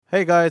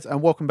Hey guys,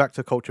 and welcome back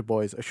to Culture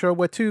Boys, a show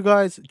where two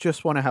guys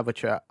just want to have a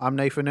chat. I'm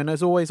Nathan, and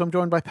as always, I'm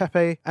joined by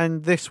Pepe.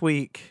 And this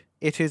week,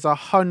 it is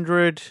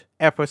 100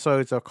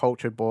 episodes of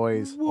Culture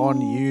Boys on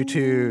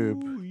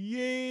YouTube.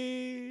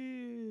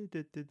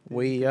 Yeah.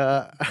 We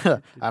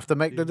have to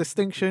make the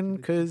distinction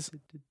because,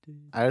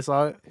 as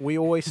we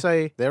always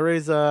say, there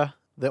is the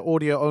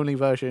audio-only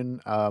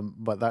version,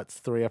 but that's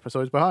 3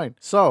 episodes behind.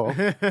 So,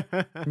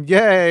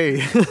 yay!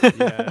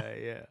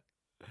 yeah.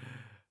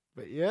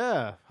 But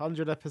yeah,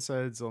 100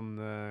 episodes on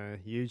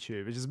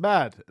YouTube, which is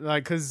mad.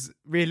 Like, because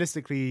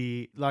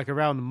realistically, like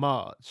around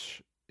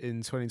March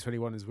in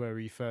 2021 is where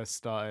we first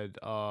started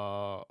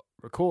our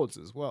records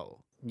as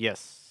well.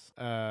 Yes.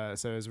 So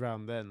it was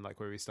around then, like,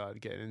 where we started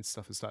getting into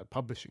stuff and started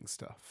publishing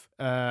stuff.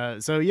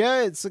 So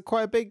yeah, it's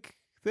quite a big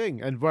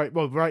thing. And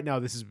right now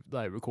this is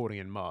like recording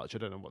in March. I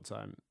don't know what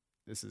time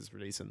this is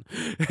releasing.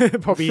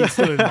 Probably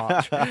still in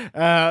March.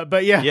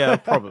 But yeah. Yeah,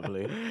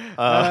 probably.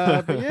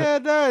 But yeah,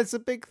 no, it's a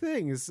big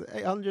thing. It's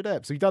 800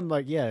 eps. We've done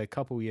a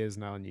couple years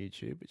now on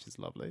YouTube, which is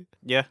lovely.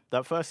 Yeah,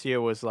 that first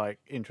year was like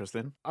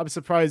interesting. I'm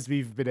surprised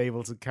we've been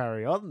able to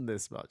carry on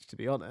this much, to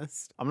be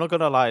honest. I'm not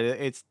gonna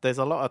lie, there's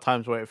a lot of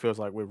times where it feels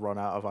like we've run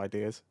out of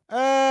ideas.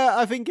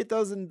 I think it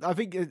doesn't. I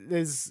think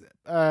there's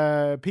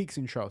peaks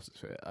and troughs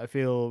to it. I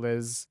feel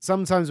there's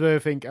sometimes where I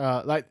think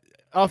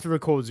after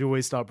records, you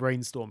always start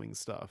brainstorming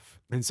stuff.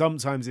 And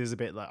sometimes it's a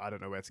bit like, I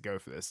don't know where to go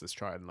for this. Let's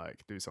try and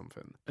like do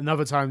something. And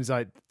other times,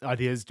 like,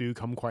 ideas do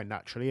come quite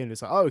naturally. And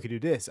it's like, oh, we can do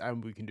this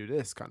and we can do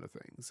this kind of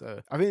thing.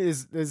 So I think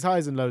there's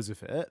highs and lows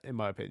of it, in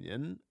my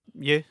opinion.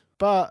 Yeah.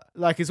 But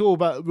like, we're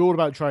all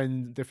about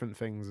trying different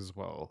things as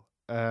well.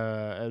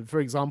 And for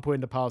example,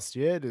 in the past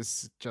year,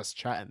 this just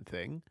chatting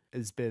thing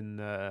has been...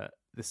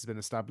 this has been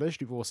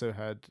established. We've also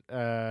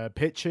had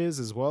pitches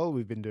as well.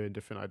 We've been doing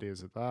different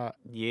ideas of that.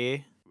 Yeah.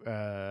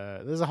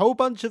 There's a whole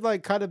bunch of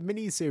like kind of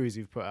mini series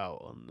we've put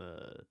out on.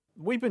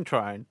 We've been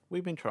trying.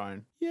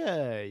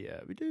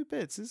 Yeah, we do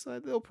bits. It's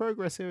like little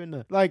progress here and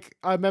there. Like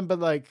I remember,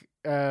 like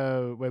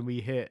when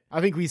we hit, I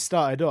think we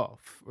started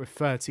off with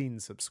 13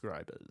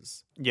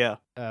 subscribers. Yeah.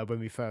 When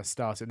we first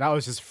started, that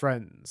was just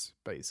friends,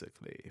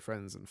 basically,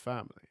 friends and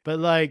family. But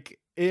like,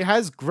 it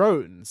has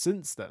grown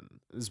since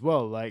then as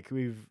well. Like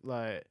we've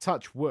like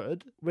touch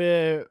wood,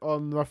 we're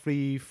on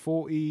roughly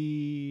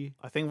 40.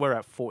 I think we're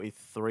at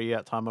 43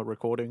 at time of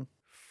recording.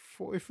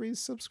 43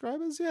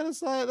 subscribers. Yeah,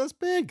 that's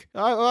big.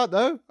 I don't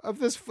know.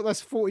 If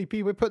that's 40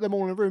 people, we put them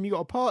all in a room. You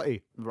got a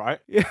party, right?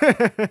 Yeah.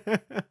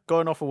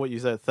 Going off of what you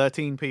said,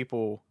 13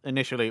 people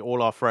initially,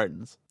 all our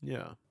friends.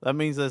 Yeah, that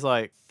means there's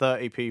like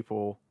 30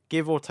 people,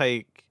 give or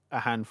take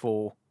a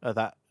handful of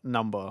that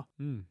number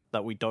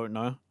that we don't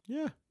know.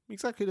 Yeah.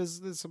 Exactly.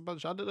 There's a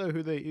bunch. I don't know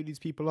who these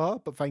people are,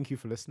 but thank you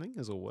for listening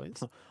as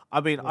always. I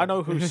mean, I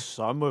know who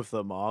some of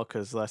them are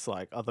because that's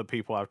like other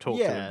people I've talked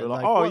to. And be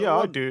like,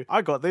 I do.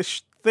 I got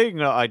this thing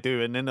that I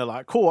do, and then they're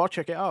like, "Cool, I'll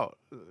check it out.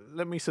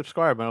 Let me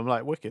subscribe." And I'm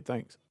like, "Wicked,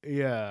 thanks."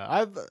 Yeah,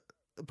 I've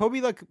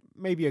probably like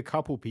maybe a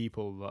couple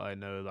people that I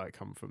know like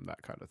come from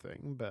that kind of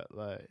thing, but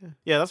like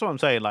yeah, that's what I'm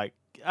saying. Like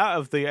out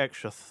of the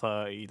extra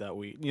 30 that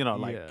we,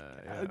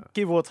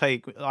 give or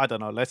take, I don't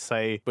know. Let's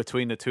say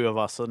between the two of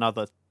us,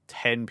 another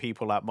 10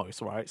 people at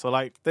most, right? So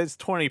like there's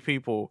 20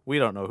 people, we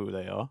don't know who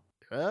they are.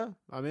 Yeah,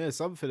 I mean, it's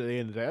something at the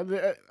end of the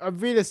day. I mean,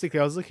 realistically,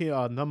 I was looking at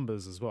our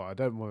numbers as well. I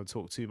don't want to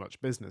talk too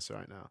much business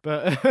right now,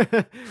 but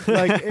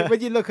like when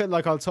you look at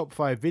like our top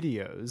 5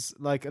 videos,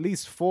 like at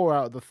least 4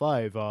 out of the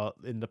 5 are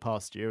in the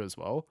past year as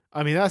well.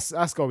 I mean, that's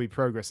got to be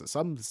progress at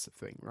some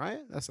thing, right?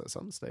 That's at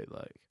some state.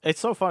 Like, it's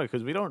so funny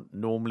because we don't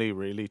normally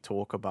really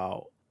talk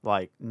about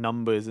like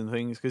numbers and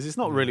things because it's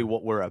not really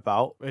what we're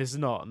about. It's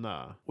not,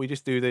 nah. We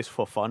just do this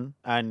for fun,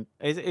 and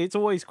it's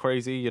always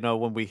crazy, you know,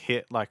 when we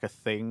hit like a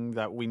thing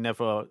that we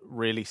never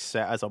really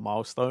set as a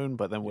milestone,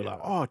 but then we're like,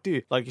 oh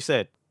dude, like you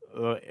said,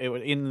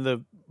 in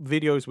the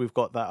videos we've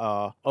got that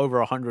are over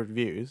 100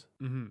 views,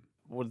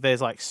 well,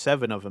 there's like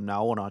 7 of them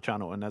now on our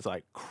channel, and that's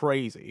like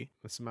crazy.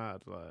 It's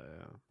mad. Like,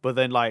 yeah. But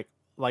then like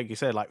you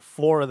said, like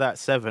 4 of that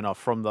 7 are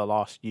from the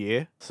last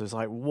year. So it's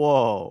like,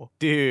 whoa,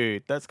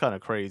 dude, that's kind of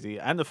crazy.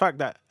 And the fact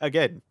that,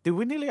 again, dude,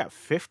 we're nearly at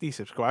 50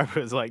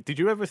 subscribers. Like, did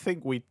you ever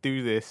think we'd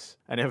do this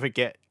and ever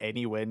get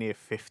anywhere near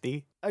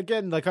 50?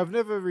 Again, like, I've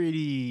never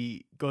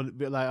really gone,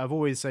 but like, I've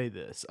always say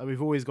this.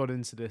 We've always got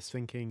into this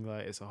thinking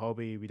like it's a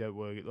hobby. We don't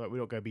work, like, we're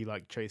not going to be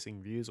like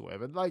chasing views or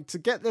whatever. Like, to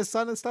get this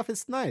kind of stuff,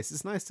 it's nice.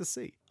 It's nice to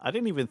see. I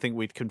didn't even think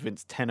we'd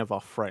convince 10 of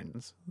our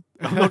friends.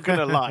 I'm not going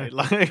to lie.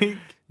 Like,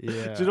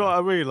 yeah. Do you know what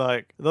I mean?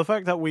 Like, the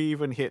fact that we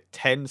even hit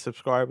 10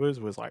 subscribers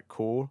was like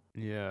cool.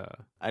 Yeah.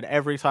 And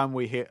every time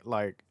we hit,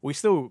 like, we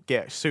still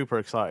get super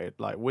excited.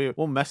 Like,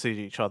 we'll message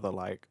each other,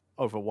 like,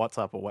 over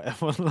WhatsApp or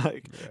whatever.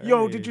 Like,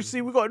 yo, did you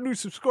see we got a new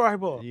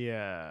subscriber?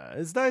 Yeah,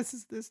 it's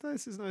nice. It's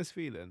nice. It's a nice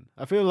feeling.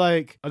 I feel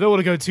like I don't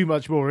want to go too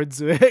much more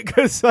into it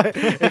because like,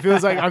 it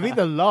feels like, I think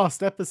the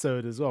last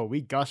episode as well,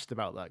 we gushed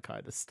about that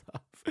kind of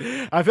stuff.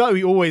 I feel like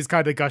we always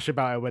kind of gush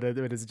about it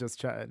when it's just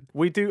chatting.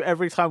 We do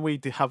every time we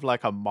have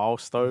like a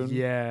milestone.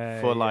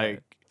 Yeah. For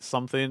like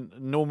something.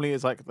 Normally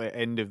it's like the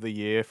end of the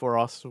year for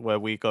us where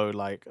we go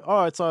like,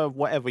 oh, it's a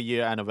whatever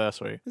year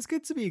anniversary. It's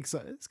good to be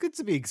excited. It's good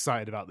to be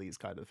excited about these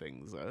kind of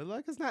things, though.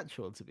 Like, it's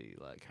natural to be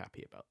like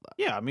happy about that.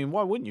 Yeah, I mean,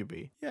 why wouldn't you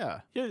be?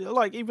 Yeah. Yeah,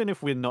 like even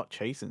if we're not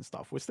chasing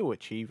stuff, we're still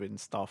achieving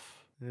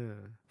stuff Yeah.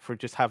 for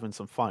just having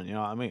some fun. You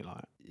know what I mean?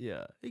 Like,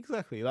 Yeah,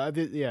 exactly. Like,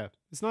 yeah,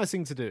 it's a nice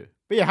thing to do.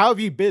 But yeah, how have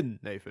you been,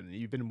 Nathan?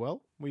 You've been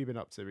well? What have you been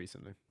up to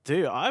recently?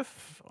 dude,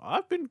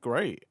 I've been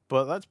great,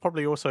 but that's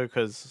probably also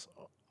because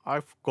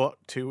I've got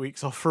 2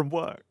 weeks off from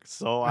work,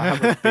 so I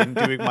haven't been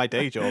doing my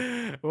day job.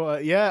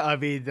 Well, yeah, I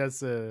mean,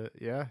 that's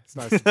yeah, it's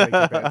nice to take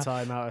a bit of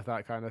time out of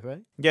that kind of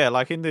thing. Yeah,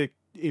 like in the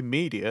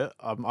immediate,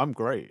 I'm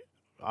great.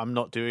 I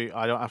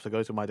don't have to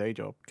go to my day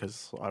job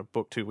because I've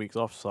booked 2 weeks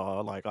off,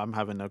 so like I'm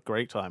having a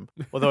great time.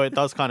 Although it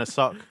does kind of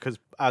suck because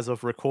as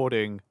of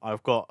recording,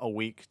 I've got a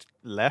week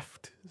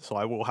left, so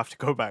I will have to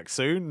go back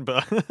soon.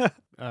 But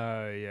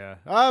Yeah.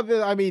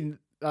 I mean,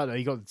 I don't know,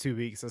 you got the 2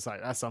 weeks.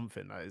 That's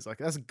something.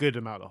 That's a good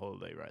amount of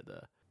holiday right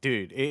there.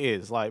 dude, it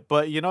is like,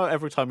 but you know,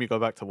 every time you go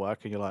back to work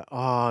and you're like,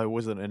 oh, it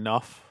wasn't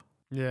enough.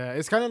 Yeah,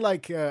 it's kind of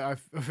like I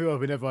feel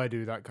whenever I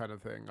do that kind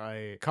of thing,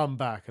 I come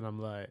back and I'm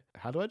like,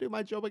 how do I do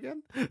my job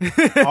again?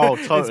 Oh,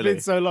 totally. It's been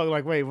so long.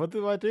 Like, wait, what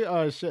do I do?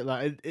 Oh shit!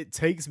 Like, it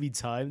takes me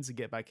time to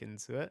get back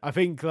into it. I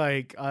think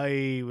like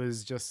I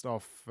was just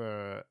off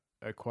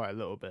quite a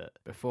little bit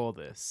before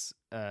this.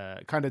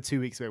 Kind of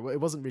 2 weeks ago. Well,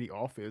 it wasn't really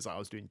off. It was like I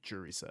was doing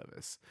jury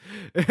service.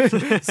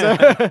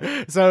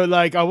 so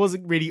like I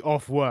wasn't really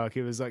off work.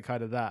 It was like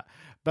kind of that.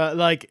 But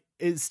like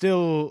it's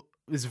still.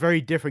 It's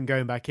very different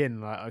going back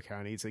in. Like, okay,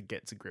 I need to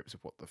get to grips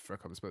with what the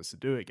fuck I'm supposed to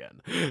do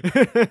again.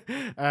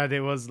 And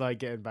it was like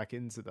getting back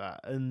into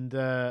that. And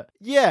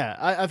yeah,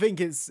 I think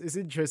it's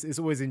interesting. It's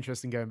always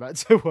interesting going back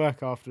to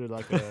work after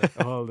like a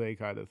holiday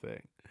kind of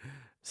thing.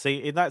 See,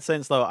 in that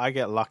sense though, I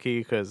get lucky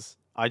because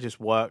I just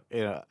work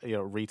in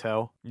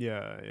retail.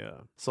 Yeah.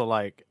 So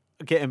like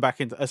getting back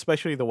into,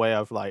 especially the way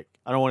I've like,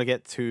 I don't want to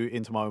get too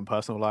into my own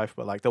personal life,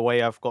 but like the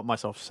way I've got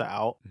myself set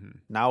out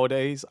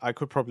nowadays, I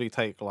could probably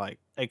take like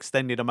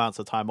extended amounts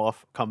of time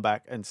off, come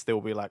back and still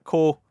be like,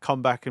 cool,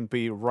 come back and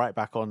be right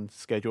back on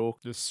schedule.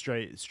 Just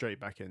straight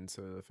back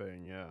into the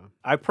thing. Yeah.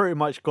 I pretty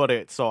much got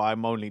it. So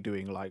I'm only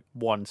doing like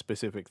one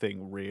specific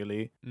thing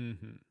really.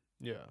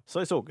 Yeah.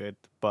 So it's all good,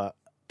 but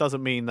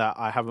doesn't mean that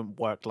I haven't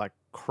worked like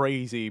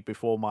crazy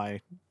before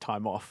my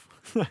time off.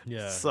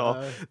 Yeah.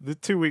 So the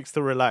 2 weeks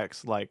to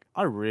relax, like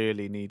I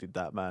really needed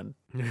that, man.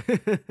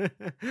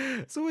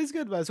 It's always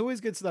good, man. It's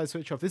always good to like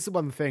switch off. This is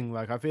one thing,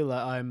 like I feel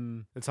like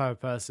I'm the type of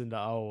person that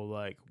I'll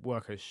like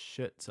work a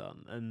shit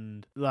ton,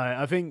 and like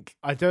I think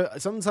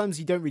sometimes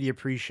you don't really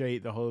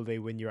appreciate the holiday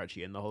when you're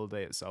actually in the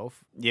holiday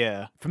itself.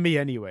 Yeah. For me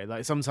anyway,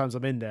 like sometimes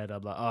I'm in there and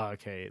I'm like, oh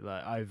okay,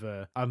 like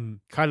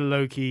I'm kind of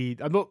low key,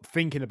 I'm not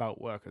thinking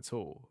about work at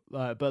all,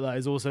 like, but like,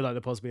 there's also like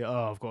the possibility,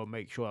 I've got to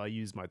make sure I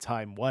use my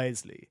time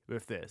wisely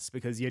with this,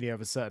 because you only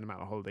have a certain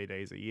amount of holiday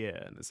days a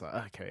year, and it's like,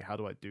 okay, how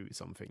do I do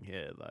something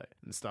here, like,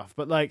 and stuff.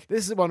 But like,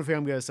 this is one thing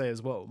I'm going to say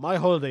as well. My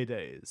holiday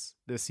days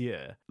this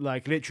year,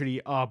 like, literally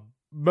are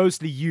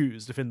mostly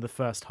used within the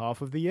first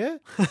half of the year.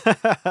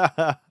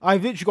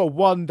 I've literally got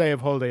 1 day of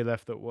holiday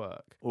left at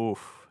work.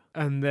 Oof.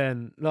 And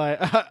then,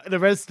 like, the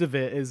rest of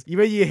it is,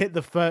 when you hit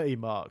the 30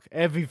 mark,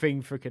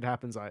 everything freaking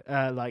happens.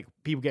 Like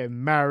people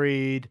getting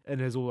married, and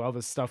there's all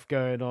other stuff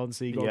going on.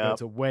 So you got to go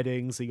to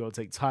weddings, so you got to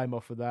take time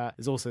off for that.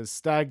 There's also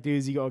stag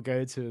do's you got to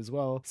go to as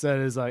well. So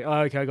there's like,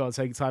 oh, okay, I got to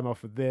take time off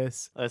for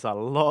this. There's a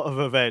lot of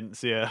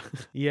events, yeah.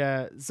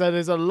 Yeah, so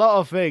there's a lot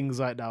of things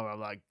right now where I'm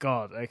like,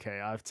 God, okay,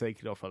 I've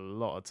taken off a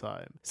lot of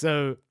time.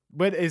 So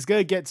when it's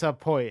going to get to a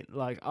point,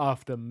 like,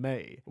 after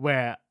May,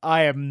 where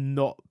I'm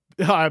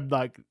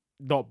like,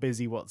 not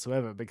busy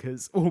whatsoever,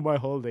 because all my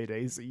holiday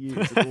days are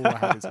used and all I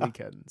have is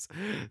weekends.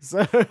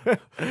 So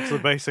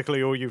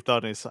basically all you've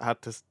done is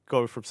had to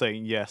go from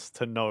saying yes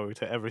to no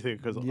to everything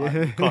because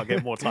I can't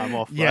get more time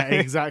off. Yeah,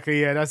 exactly.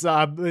 Yeah, that's,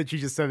 I'm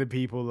literally just telling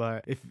people,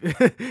 like, if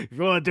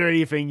you want to do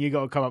anything, you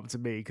got to come up to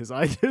me, because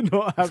I do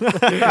not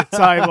have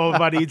time or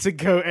money to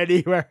go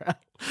anywhere else.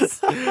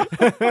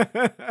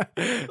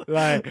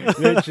 Like,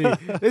 literally,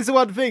 this is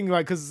one thing,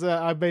 like, because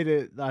I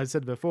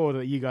said before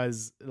that you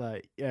guys,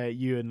 like,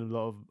 you and a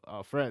lot of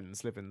our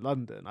friends live in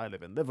London. I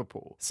live in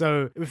Liverpool.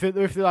 So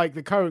with like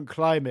the current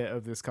climate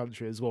of this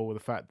country as well, with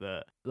the fact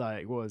that,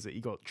 like, what is it?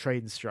 You got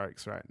train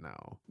strikes right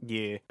now.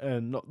 Yeah.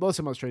 And not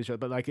so much train strikes,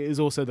 but like it is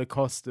also the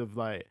cost of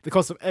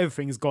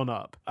everything's gone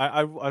up.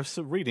 I was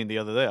reading the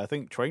other day, I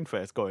think train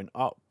fare's going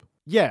up.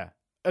 Yeah.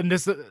 And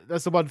that's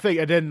the one thing.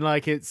 And then,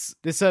 like, there's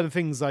certain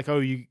things like,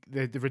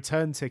 the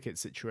return ticket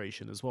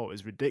situation as well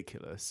is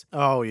ridiculous.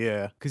 Oh,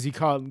 yeah. Because you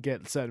can't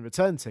get certain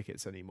return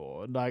tickets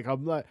anymore. And, like,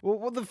 I'm like, well,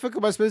 what the fuck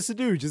am I supposed to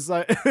do? Just,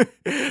 like,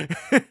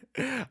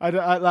 like,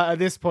 at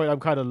this point, I'm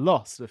kind of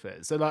lost with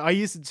it. So, like, I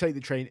used to take the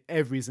train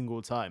every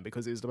single time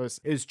because it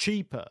was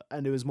cheaper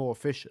and it was more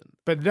efficient.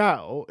 But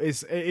now,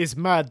 it's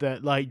mad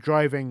that, like,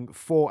 driving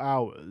 4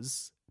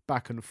 hours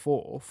back and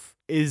forth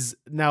is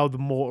now the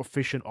more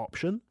efficient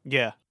option.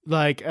 Yeah.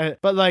 Like,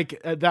 but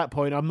like at that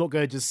point, I'm not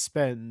going to just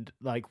spend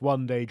like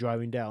one day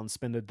driving down,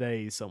 spend a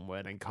day somewhere,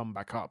 and then come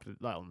back up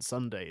like on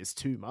Sunday. It's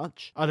too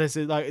much. Unless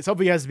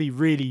something has to be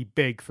really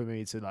big for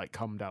me to like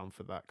come down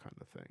for that kind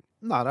of thing.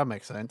 No, that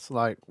makes sense.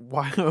 Like,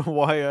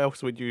 why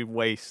else would you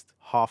waste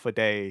half a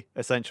day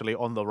essentially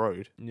on the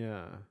road?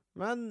 Yeah,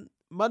 man,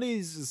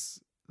 money's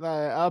just.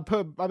 Like, I've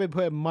been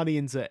putting money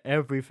into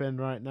everything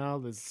right now.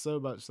 There's so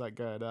much like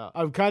going out.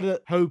 I'm kind of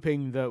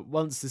hoping that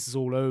once this is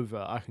all over,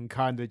 I can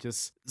kind of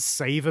just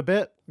save a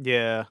bit.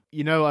 Yeah.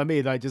 You know what I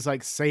mean? Like, just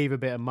like save a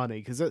bit of money,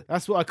 because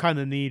that's what I kind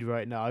of need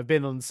right now. I've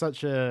been on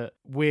such a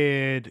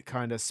weird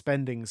kind of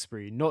spending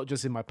spree, not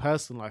just in my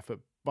personal life, but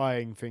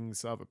buying things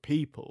to other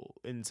people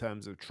in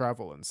terms of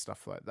travel and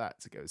stuff like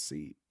that to go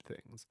see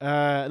things.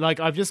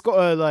 Like, I've just got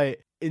to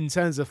like, in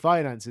terms of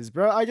finances,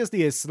 bro, I just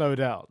need to slow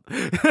down.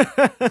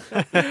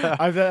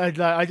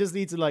 I just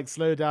need to like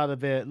slow down a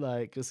bit,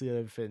 like just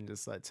everything,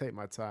 just like take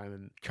my time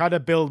and try to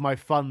build my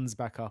funds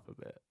back up a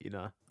bit, you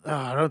know.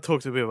 Don't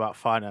talk to me about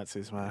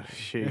finances, man.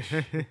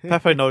 Sheesh.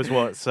 Pepe knows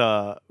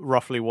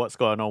roughly what's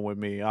going on with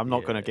me. I'm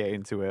not gonna get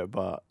into it,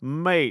 but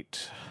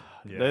mate,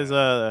 there's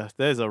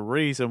a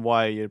reason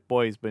why your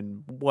boy's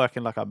been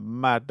working like a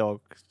mad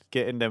dog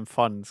getting them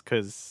funds,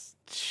 because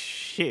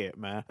shit,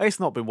 man, it's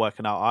not been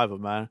working out either,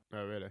 man.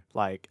 Oh, really?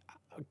 Like,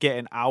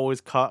 getting hours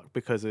cut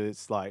because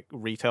it's like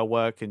retail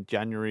work in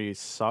January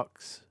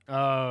sucks.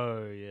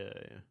 Oh, yeah.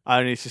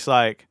 And it's just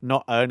like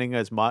not earning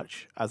as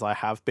much as I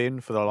have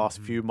been for the last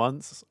few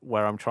months,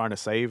 where I'm trying to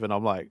save, and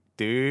I'm like,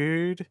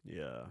 dude,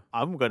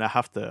 I'm gonna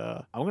have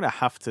to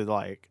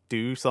like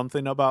do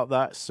something about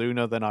that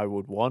sooner than I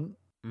would want.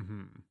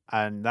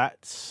 And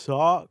that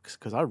sucks,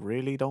 because I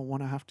really don't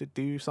want to have to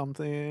do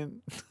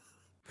something.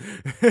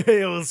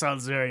 It all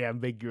sounds very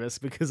ambiguous,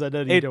 because I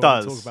know you don't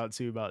want to talk about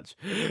too much.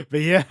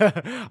 But yeah,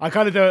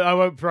 I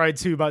won't pry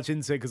too much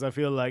into it, because I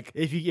feel like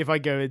if I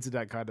go into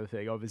that kind of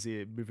thing,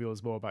 obviously it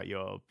reveals more about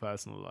your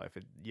personal life,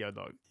 and you're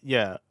not.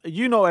 Yeah,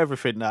 you know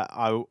everything that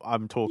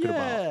I'm talking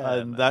about,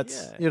 and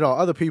that's you know,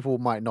 other people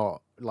might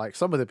not. Like,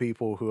 some of the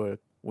people who are,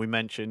 we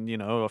mentioned, you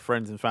know, our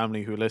friends and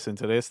family who listen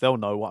to this, they'll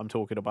know what I'm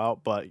talking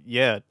about. But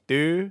yeah,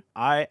 dude,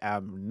 I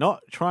am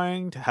not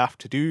trying to have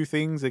to do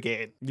things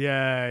again.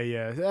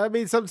 Yeah. I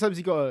mean, sometimes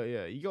you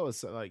gotta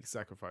like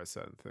sacrifice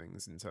certain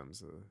things in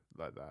terms of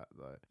like that.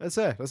 Like,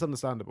 that's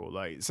understandable.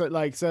 So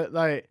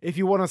if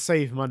you want to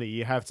save money,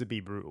 you have to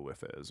be brutal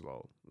with it as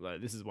well.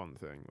 Like, this is one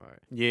thing. Like,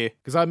 yeah,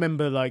 because I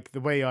remember like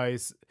the way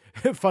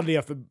funnily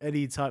enough,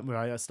 any time where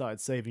I started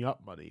saving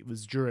up money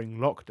was during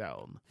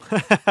lockdown.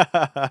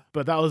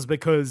 But that was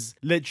because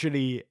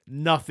literally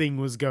nothing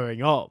was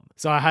going on.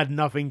 So I had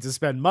nothing to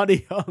spend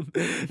money on.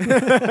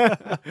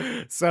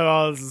 So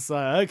I was just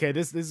like, okay,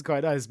 this is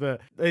quite nice.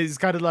 But it's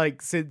kind of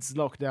like, since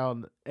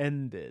lockdown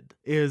ended,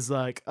 it was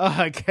like,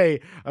 oh, okay,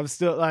 I'm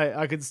still like,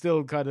 I can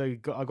still kind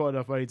of I got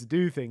enough money to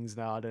do things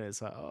now. And then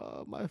it's like,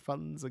 oh, my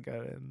funds are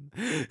going.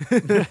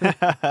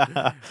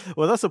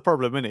 Well, that's a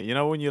problem, innit? You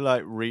know, when you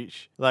like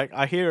reach, like,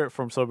 I hear it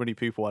from so many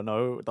people I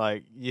know,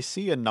 like, you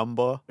see a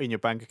number in your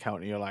bank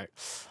account and you're like,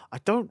 I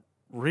don't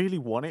really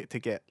want it to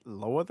get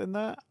lower than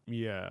that.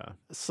 Yeah.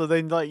 So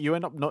then like you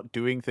end up not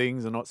doing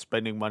things and not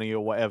spending money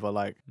or whatever.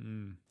 Like,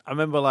 I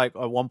remember like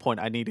at one point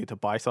I needed to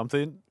buy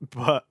something,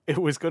 but it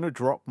was going to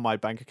drop my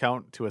bank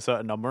account to a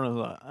certain number. And I was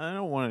like, I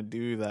don't want to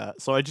do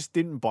that. So I just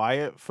didn't buy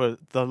it for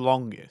the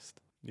longest.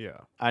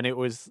 Yeah. And it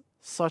was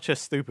such a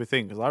stupid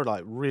thing, because I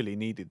like really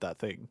needed that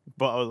thing.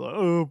 But I was like,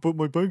 oh, but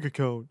my bank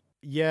account.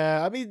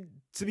 Yeah, I mean,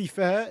 to be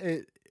fair,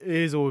 it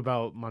is all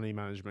about money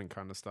management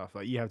kind of stuff.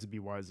 Like, you have to be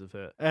wise with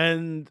it.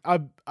 And I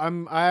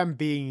am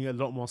being a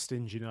lot more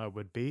stingy than I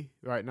would be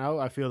right now.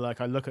 I feel like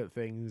I look at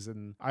things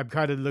and I'm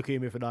kind of looking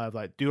with an eye of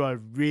like, do I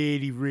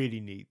really, really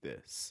need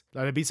this?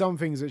 Like, there'd be some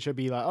things that should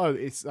be like, oh,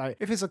 it's like,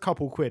 if it's a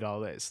couple quid, I'll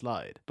let it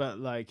slide. But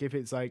like, if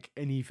it's like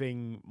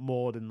anything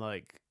more than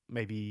like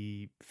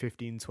maybe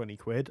 15-20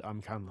 quid,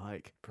 I'm kind of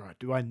like, bro,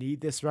 do I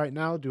need this right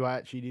now? Do I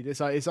actually need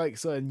this? Like, it's like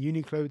certain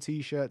Uniqlo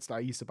t-shirts that I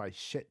used to buy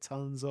shit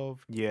tons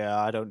of. Yeah,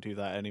 I don't do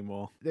that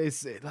anymore.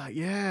 It's like,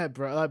 yeah,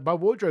 bro, like, my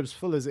wardrobe's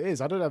full as it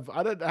is. I don't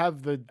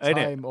have the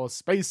time or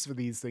space for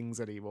these things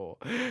anymore.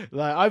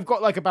 Like, I've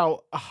got like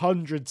about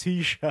 100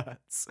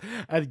 t-shirts,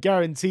 and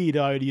guaranteed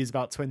I only use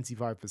about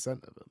 25%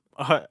 of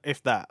them.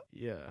 If that.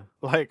 Yeah.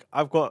 Like,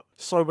 I've got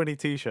so many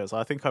t-shirts.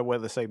 I think I wear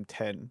the same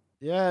 10.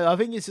 Yeah, I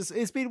think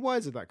it's been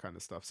wise with that kind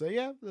of stuff. So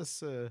yeah,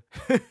 that's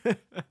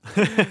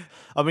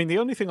I mean, the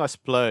only thing I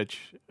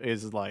splurge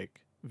is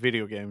like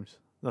video games.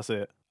 That's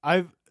it.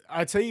 I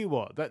tell you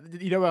what, that,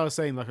 you know what I was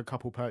saying, like a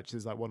couple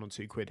purchases, like 1 or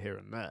 2 quid here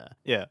and there.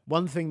 Yeah.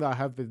 One thing that I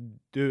have been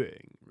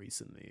doing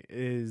recently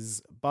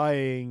is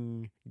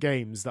buying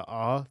games that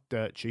are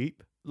dirt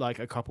cheap, like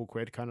a couple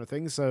quid kind of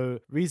thing. So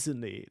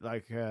recently,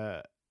 like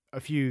a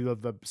few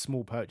of the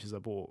small purchases I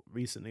bought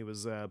recently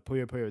was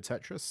Puyo Puyo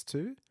Tetris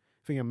 2.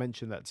 I think I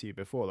mentioned that to you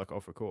before, like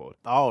off record.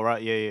 Oh,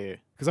 right. Yeah.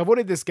 Because I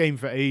wanted this game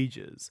for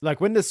ages. Like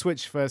when the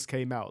Switch first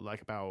came out,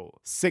 like about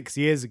 6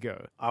 years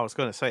ago. I was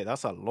going to say,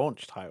 that's a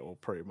launch title,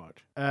 pretty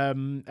much.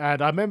 And I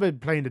remember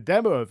playing the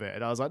demo of it,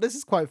 and I was like, this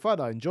is quite fun.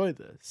 I enjoyed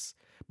this.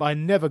 But I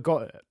never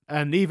got it.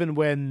 And even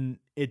when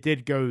it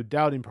did go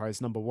down in price,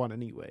 number one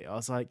anyway, I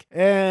was like,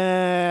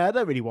 I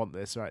don't really want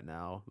this right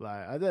now.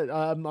 Like,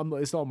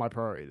 it's not on my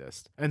priority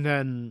list. And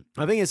then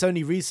I think it's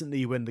only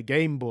recently when the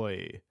Game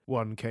Boy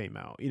one came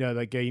out,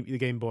 the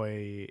Game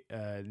Boy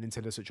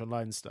Nintendo Switch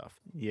Online stuff.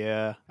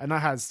 Yeah. And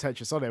that has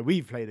Tetris on it.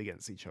 We've played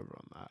against each other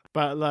on that.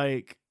 But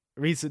like,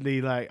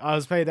 recently, like, I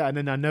was playing that, and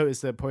then I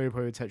noticed that Puyo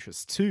Puyo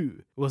Tetris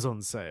 2 was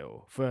on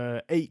sale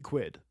for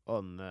 £8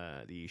 on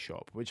the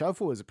eShop, which I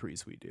thought was a pretty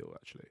sweet deal,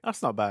 actually.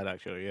 That's not bad,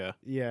 actually, yeah.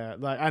 Yeah,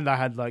 like, and I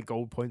had like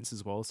gold points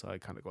as well, so I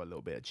kind of got a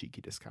little bit of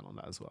cheeky discount on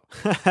that as well.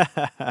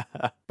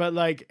 But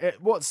like,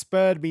 what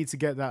spurred me to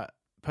get that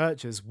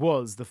purchase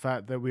was the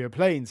fact that we were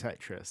playing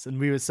Tetris, and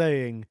we were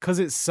saying, because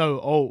it's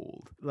so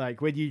old, like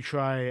when you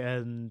try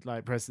and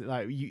like press it,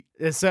 like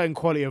there's certain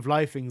quality of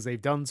life things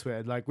they've done to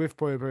it, and like with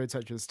Puyo Puyo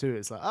Tetris 2,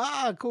 it's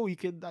like, cool, you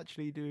can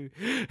actually do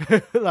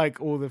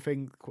like all the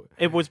things.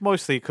 It was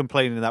mostly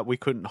complaining that we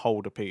couldn't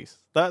hold a piece.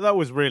 That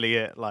was really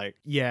it. Like,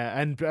 yeah,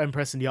 and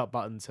pressing the up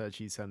button to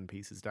actually send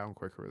pieces down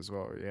quicker as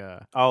well.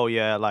 Yeah. Oh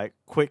yeah, like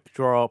quick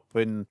drop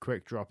and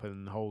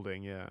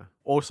holding. Yeah.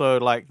 Also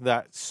like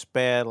that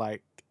spare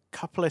like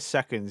couple of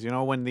seconds,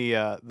 when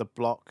the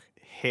block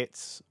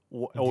hits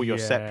all your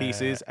set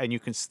pieces and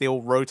you can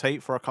still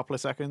rotate for a couple of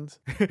seconds.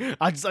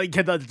 I just like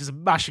get that, just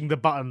mashing the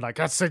button like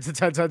that's 10.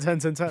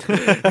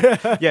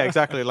 Yeah,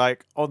 exactly.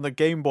 Like on the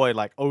Game Boy,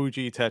 like OG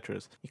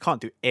Tetris, you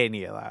can't do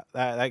any of that.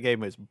 That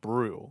game is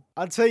brutal.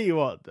 I'll tell you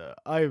what, though,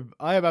 I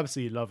am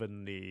absolutely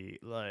loving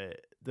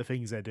the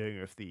things they're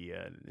doing with the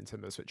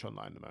Nintendo Switch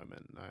Online at the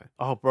moment.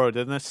 Oh, bro,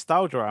 the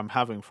nostalgia I'm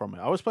having from it.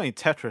 I was playing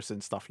Tetris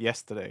and stuff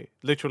yesterday.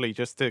 Literally,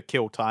 just to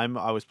kill time,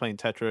 I was playing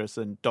Tetris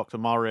and Dr.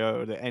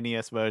 Mario, the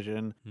NES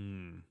version.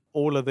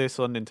 All of this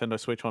on Nintendo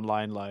Switch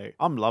Online, like,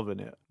 I'm loving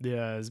it.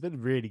 Yeah, there's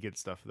been really good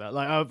stuff for that.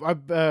 Like,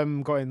 I've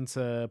got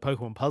into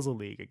Pokemon Puzzle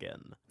League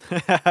again.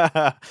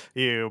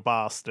 You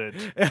bastard.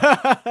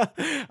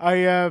 What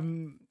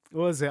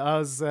was it? I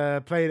was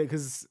playing it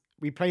because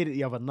we played it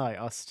the other night,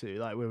 us two,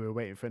 like we were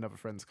waiting for another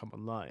friend to come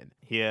online.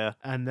 Yeah.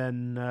 And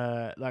then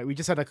like we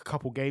just had like a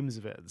couple games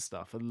of it and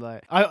stuff. And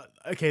like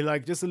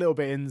like just a little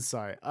bit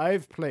insight.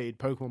 I've played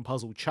Pokemon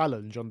Puzzle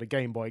Challenge on the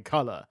Game Boy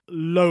Color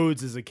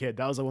loads as a kid.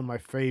 That was like one of my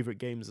favorite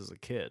games as a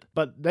kid.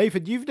 But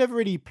Nathan, you've never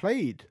really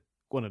played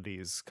one of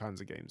these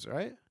kinds of games,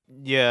 right?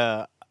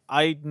 Yeah.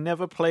 I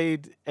never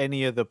played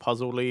any of the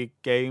Puzzle League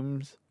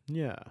games.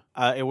 Yeah.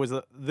 It was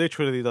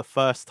literally the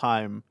first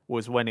time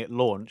was when it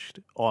launched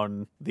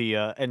on the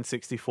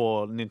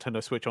N64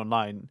 Nintendo Switch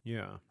Online.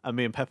 Yeah. And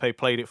me and Pepe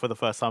played it for the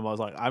first time. I was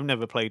like, I've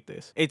never played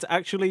this. It's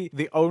actually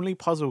the only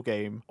puzzle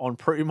game on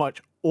pretty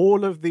much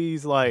all of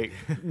these like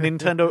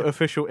Nintendo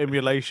official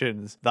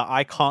emulations that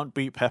I can't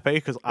beat Pepe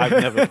because I've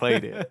never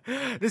played it.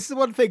 This is the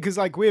one thing, because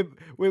like when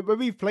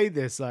we've played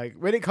this, like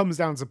when it comes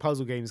down to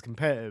puzzle games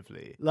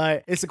competitively,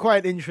 like it's a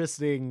quite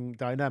interesting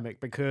dynamic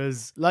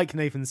because, like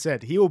Nathan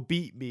said, he'll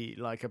beat me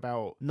like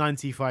about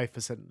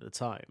 95% of the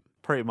time.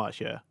 Pretty much,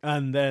 yeah.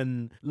 And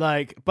then,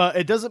 like, but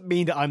it doesn't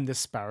mean that I'm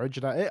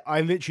disparaged at it. I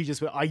literally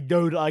just, I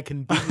know that I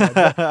can beat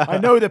it. I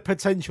know the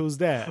potential's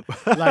there.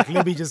 Like,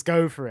 let me just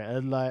go for it.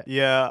 And like,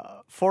 yeah.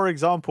 For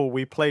example,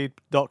 we played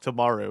Dr.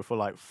 Mario for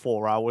like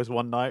 4 hours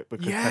one night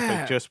because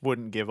Pepe just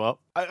wouldn't give up.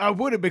 I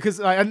wouldn't, because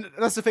like, and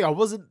that's the thing. I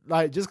wasn't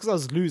like, just because I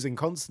was losing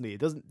constantly,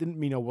 didn't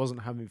mean I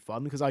wasn't having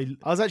fun, because I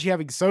was actually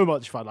having so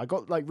much fun. I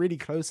got like really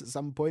close at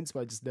some points,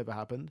 but it just never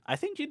happened. I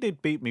think you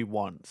did beat me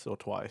once or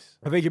twice.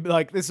 I think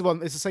like it's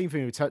the same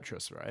thing with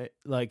Tetris, right?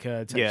 Like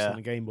Tetris on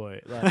the Game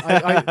Boy. Like,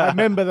 I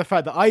remember the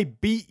fact that I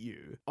beat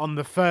you on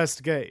the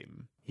first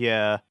game.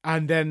 Yeah.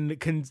 And then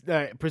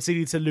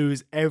proceeded to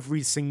lose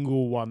every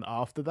single one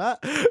after that.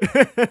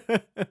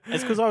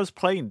 It's because I was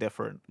playing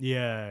different.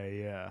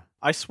 Yeah.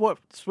 I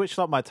switched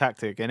up my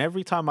tactic, and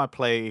every time I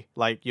play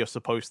like you're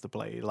supposed to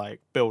play, like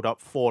build up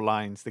 4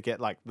 lines to get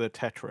like the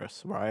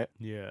Tetris, right?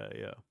 Yeah.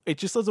 It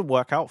just doesn't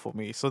work out for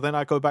me. So then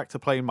I go back to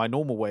playing my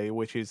normal way,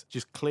 which is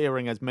just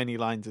clearing as many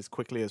lines as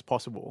quickly as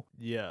possible.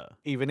 Yeah.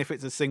 Even if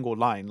it's a single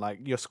line,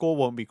 like your score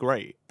won't be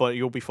great, but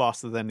you'll be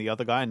faster than the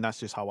other guy, and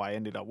that's just how I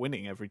ended up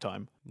winning every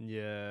time.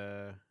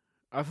 Yeah.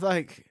 I've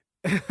like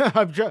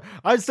I'm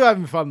still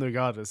having fun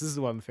regardless. This is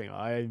the one thing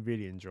I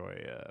really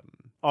enjoy.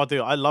 Oh,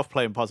 dude, I love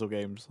playing puzzle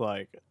games.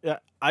 Like, yeah,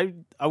 I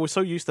was so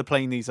used to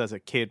playing these as a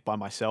kid by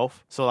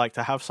myself. So, like,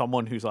 to have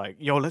someone who's like,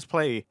 yo, let's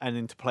play, and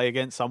then to play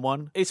against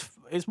someone, it's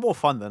more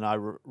fun than I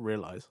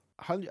realize.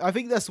 I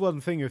think that's one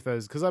thing with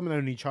those, because I'm an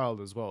only child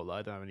as well.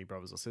 Like, I don't have any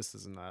brothers or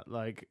sisters in that.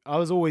 Like, I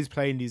was always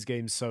playing these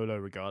games solo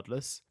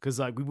regardless, because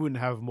like we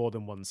wouldn't have more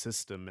than one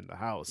system in the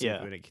house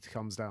when it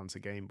comes down to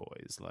Game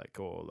Boys, like,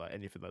 or like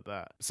anything like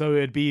that. So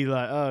it'd be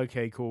like, oh,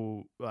 okay,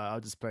 cool.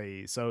 I'll just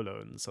play solo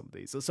and some of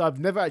these. So I've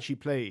never actually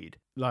played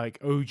like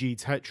OG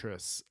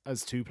Tetris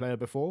as 2-player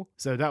before.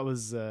 So that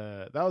was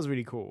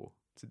really cool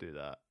to do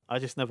that. I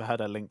just never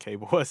had a link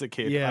cable as a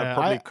kid. Yeah, I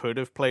probably could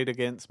have played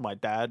against my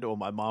dad or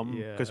my mum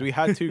because we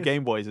had 2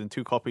 Game Boys and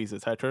 2 copies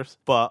of Tetris.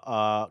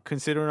 But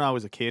considering I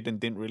was a kid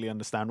and didn't really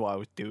understand what I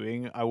was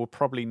doing, I would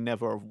probably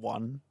never have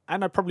won.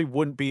 And I probably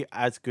wouldn't be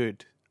as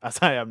good as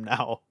I am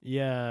now.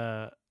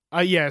 Yeah.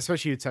 Yeah,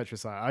 especially with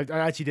Tetris. I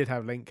actually did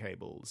have link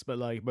cables, but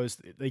like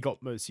they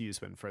got most used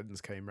when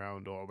friends came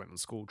round or went on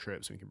school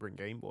trips and we could bring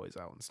Game Boys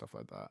out and stuff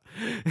like that.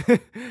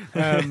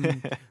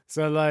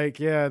 So like,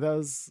 that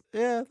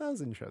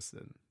was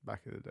interesting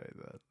back in the day.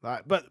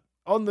 Like, but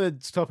on the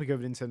topic of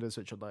Nintendo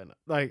Switch Online,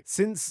 like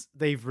since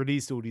they've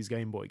released all these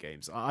Game Boy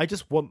games, I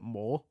just want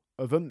more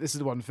of them. This is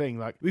the one thing.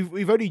 Like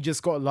we've only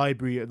just got a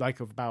library like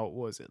of about,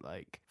 what was it,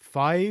 like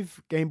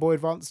 5 Game Boy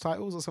Advance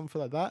titles or something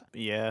like that.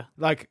 Yeah.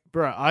 Like,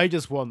 bruh, I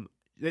just want,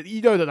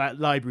 you know, that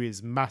library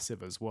is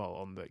massive as well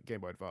on the Game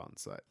Boy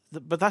Advance. Like,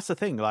 but that's the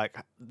thing. Like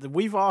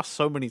we've asked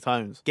so many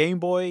times, Game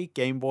Boy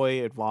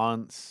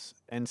Advance,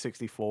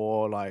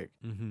 N64, like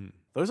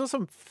those are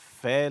some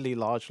fairly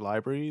large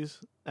libraries,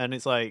 and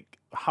it's like,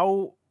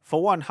 how,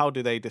 for one, how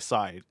do they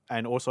decide,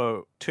 and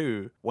also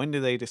 2, when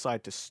do they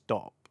decide to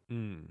stop?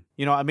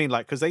 You know what I mean?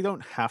 Like, because they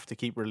don't have to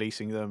keep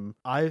releasing them.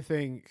 I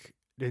think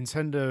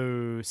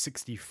Nintendo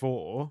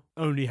 64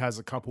 only has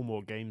a couple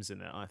more games in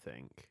it, I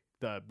think,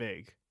 that are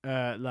big.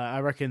 Like I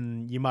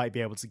reckon you might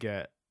be able to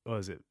get, what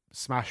is it,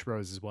 Smash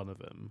Bros is one of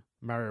them,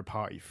 Mario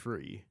Party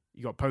 3.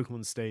 You got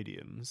Pokemon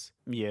Stadiums.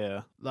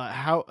 Yeah. Like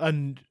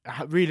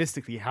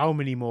realistically, how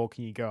many more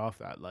can you go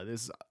after that? Like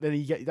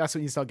that's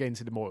when you start getting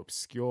to the more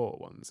obscure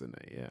ones, isn't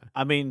it? Yeah.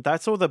 I mean,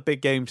 that's all the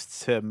big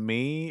games to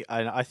me,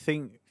 and I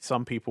think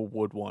some people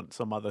would want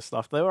some other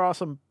stuff. There are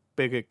some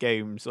bigger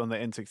games on the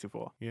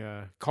N64.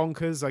 Yeah.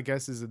 Conkers, I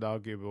guess, is an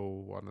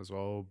arguable one as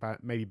well.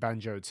 Maybe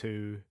Banjo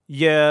 2.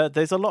 Yeah,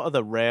 there's a lot of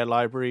the Rare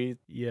library.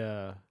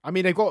 Yeah. I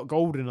mean, they've got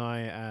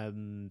GoldenEye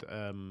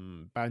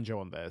and Banjo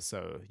on there,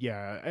 so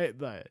yeah.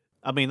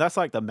 I mean, that's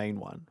like the main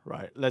one,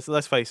 right?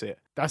 Let's face it.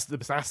 That's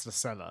the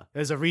seller.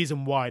 There's a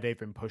reason why they've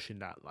been pushing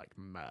that like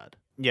mad.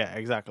 Yeah,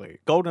 exactly.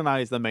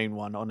 GoldenEye is the main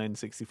one on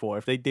N64.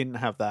 If they didn't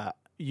have that,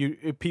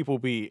 people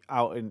be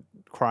out and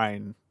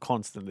crying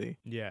constantly.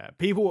 Yeah,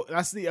 people.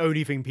 That's the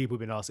only thing people have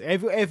been asking.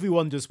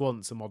 Everyone just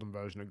wants a modern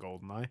version of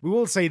GoldenEye. We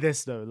will say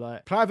this though,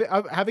 like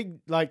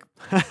having like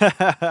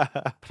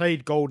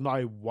played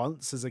GoldenEye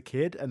once as a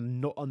kid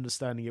and not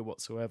understanding it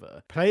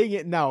whatsoever. Playing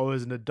it now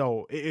as an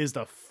adult, it is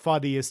the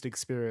funniest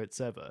experience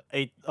ever.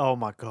 Oh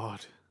my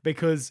god.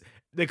 Because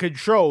the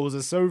controls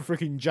are so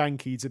freaking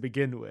janky to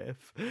begin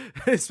with,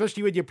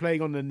 especially when you're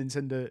playing on the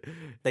Nintendo.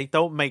 They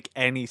don't make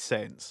any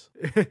sense.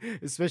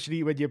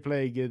 Especially when you're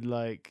playing in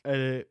like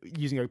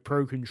using a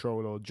Pro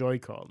Controller or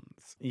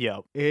Joy-Cons.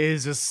 Yep. It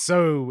is just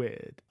so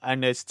weird.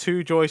 And there's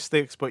 2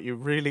 joysticks, but you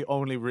really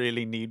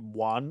only need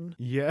 1.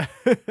 Yeah.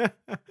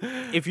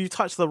 If you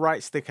touch the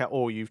right stick at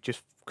all, you've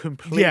just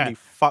completely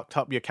fucked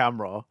up your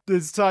camera.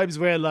 There's times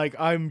where like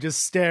I'm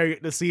just staring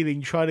at the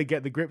ceiling trying to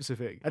get the grips of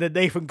it, and then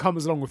Nathan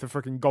comes along with a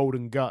freaking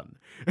golden gun.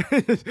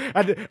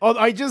 And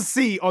I just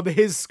see on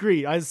his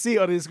screen, then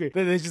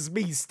there's just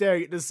me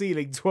staring at the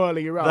ceiling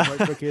twirling around like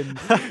fucking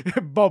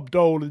Bob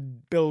Dole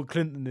and Bill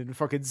Clinton in a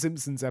fucking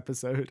Simpsons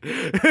episode.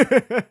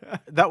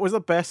 That was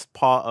the best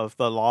part of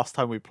the last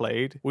time we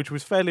played, which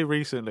was fairly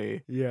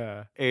recently.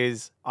 Yeah.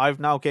 Is I've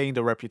now gained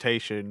a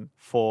reputation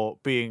for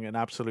being an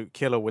absolute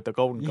killer with the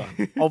golden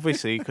gun.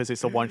 Obviously, because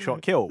it's a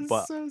one-shot kill.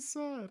 But so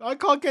sad. I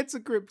can't get to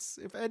grips,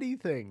 if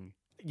anything.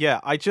 Yeah,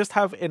 I just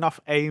have enough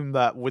aim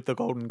that with the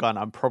golden gun,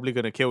 I'm probably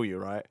going to kill you,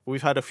 right?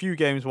 We've had a few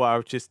games where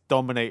I've just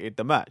dominated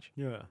the match.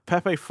 Yeah.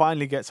 Pepe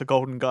finally gets a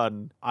golden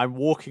gun. I'm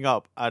walking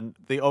up, and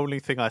the only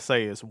thing I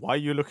say is, "Why are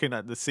you looking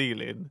at the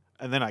ceiling?"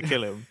 And then I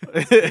kill him.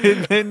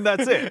 And then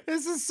that's it.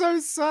 This is so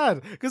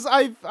sad because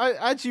I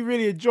actually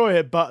really enjoy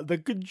it, but the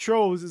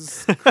controls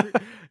is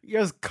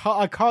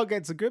I can't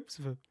get to grips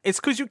with it. It's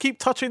because you keep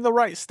touching the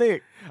right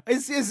stick.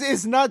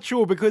 It's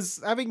natural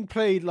because having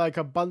played like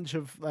a bunch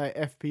of like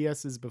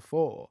FPSs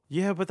before.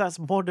 Yeah, but that's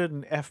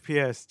modern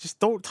FPS. Just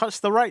don't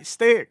touch the right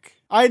stick.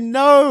 I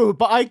know,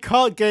 but I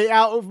can't get it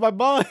out of my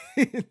mind.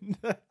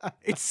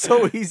 It's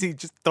so easy.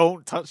 Just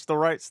don't touch the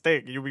right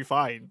stick. You'll be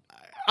fine.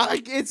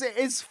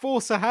 It's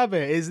force of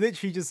habit. It's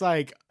literally just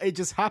like it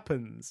just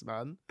happens,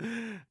 man.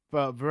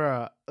 But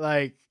bruh,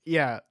 like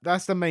yeah,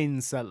 that's the main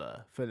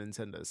seller for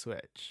Nintendo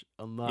Switch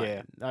online.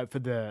 Yeah. Like for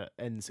the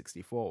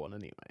N64 one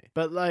anyway.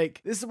 But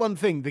like this is one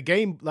thing, the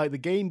Game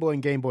Boy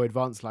and Game Boy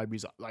Advance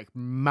libraries are like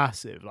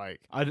massive. Like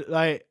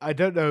I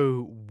don't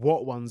know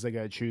what ones they're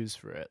gonna choose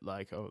for it.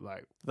 Like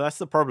that's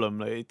the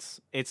problem.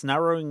 It's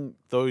narrowing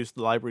those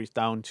libraries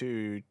down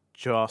to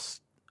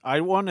just,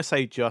 I want to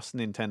say just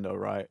Nintendo,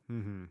 right?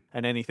 Mm-hmm.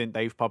 And anything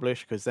they've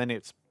published, because then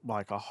it's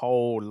like a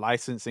whole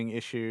licensing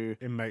issue.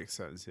 It makes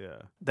sense,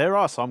 yeah. There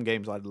are some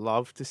games I'd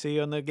love to see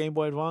on the Game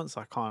Boy Advance.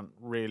 I can't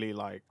really,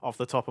 like, off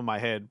the top of my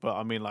head, but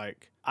I mean,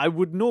 like, I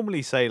would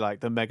normally say, like,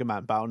 the Mega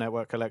Man Battle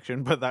Network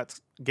collection, but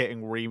that's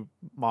getting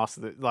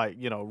remastered, like,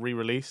 you know,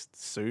 re-released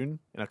soon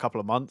in a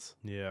couple of months.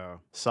 Yeah.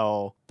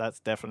 So that's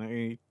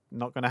definitely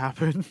not going to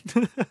happen.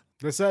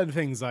 There's certain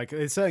things, like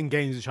there's certain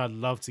games which I'd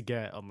love to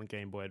get on the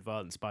Game Boy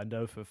Advance, but I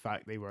know for a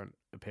fact they won't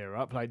appear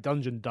up. Like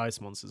Dungeon Dice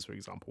Monsters, for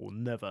example, will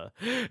never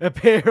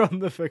appear on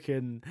the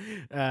fucking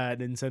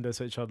Nintendo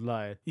Switch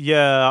Online.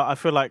 Yeah, I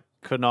feel like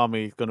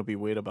Konami is going to be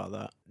weird about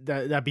that.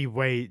 That'd be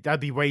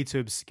way too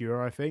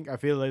obscure. I think. I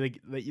feel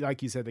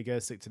like you said, they're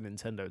gonna stick to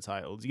Nintendo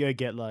titles. You're gonna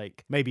get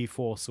like maybe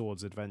Four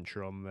Swords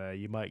Adventure on there.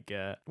 You might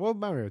get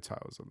Mario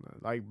titles on there,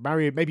 like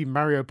maybe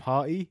Mario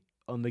Party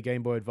on the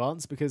Game Boy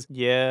Advance, because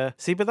yeah,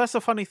 see, but that's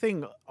the funny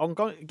thing on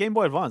Game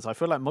Boy Advance. I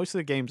feel like most of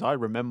the games I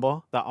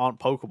remember that aren't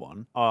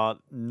Pokemon are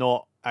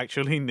not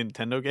actually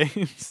Nintendo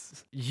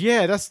games.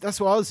 Yeah, that's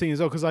what I was thinking as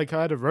well. Because like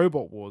I had a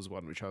Robot Wars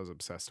one which I was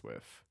obsessed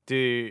with.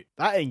 Dude,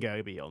 that ain't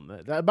gonna be on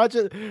there.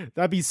 Imagine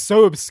that'd be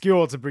so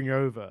obscure to bring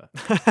over.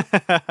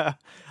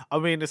 I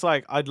mean, it's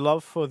like I'd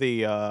love for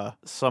the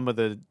some of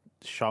the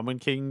Shaman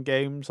King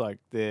games, like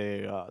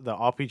the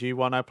RPG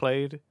one I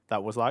played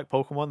that was like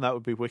Pokemon. That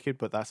would be wicked,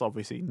 but that's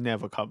obviously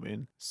never come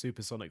in.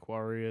 Supersonic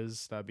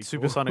Warriors, that'd be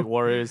Supersonic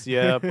Warriors,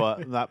 yeah,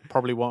 but that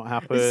probably won't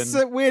happen. It's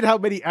so weird how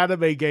many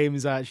anime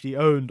games I actually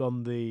owned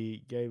on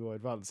the Game Boy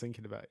Advance.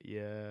 Thinking about it,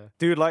 yeah,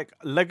 dude, like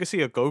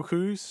Legacy of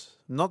Goku's,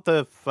 not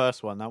the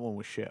first one, that one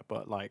was shit,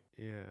 but like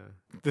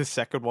the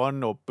second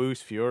one, or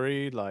Boost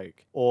Fury,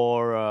 like,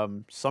 or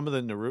some of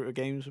the Naruto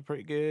games were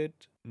pretty good.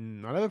 I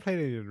never played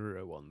any of the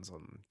Naruto ones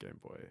on Game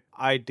Boy.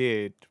 I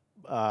did.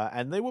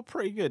 And they were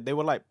pretty good. They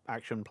were like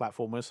action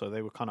platformers, so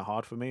they were kind of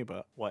hard for me,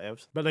 but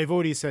whatevs. But they've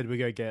already said we're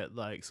gonna get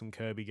like some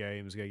Kirby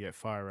games. We're gonna get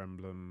Fire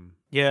Emblem.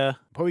 Yeah,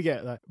 probably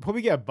get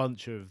a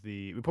bunch of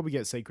the. We probably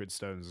get Sacred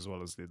Stones as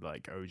well as the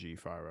like OG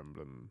Fire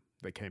Emblem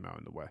that came out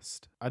in the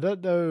West. I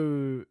don't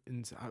know.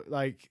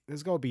 Like,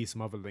 there's got to be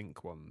some other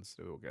Link ones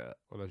that we'll get,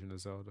 or Legend of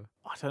Zelda.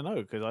 I don't know,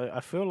 because I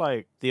feel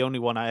like the only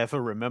one I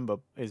ever remember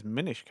is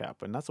Minish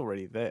Cap, and that's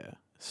already there.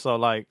 So,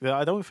 like,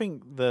 I don't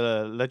think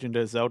the Legend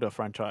of Zelda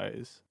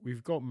franchise...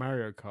 We've got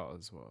Mario Kart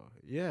as well.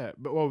 Yeah,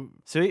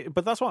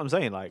 but that's what I'm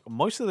saying. Like,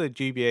 most of the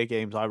GBA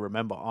games I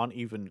remember aren't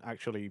even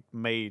actually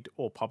made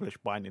or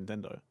published by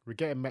Nintendo. We're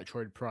getting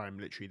Metroid Prime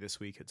literally this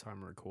week at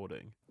time of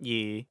recording.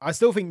 Yeah. I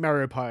still think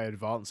Mario Party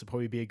Advance would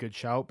probably be a good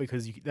shout,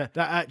 because that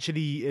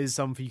actually is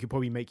something you could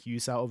probably make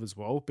use out of as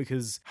well,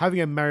 because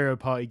having a Mario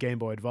Party Game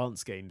Boy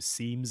Advance game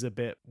seems a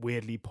bit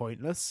weirdly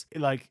pointless.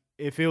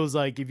 It feels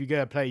like if you're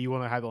going to play, you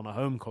want to have it on a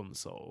home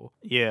console.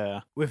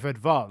 Yeah. With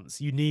Advance,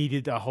 you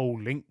needed a whole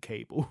link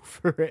cable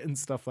for it and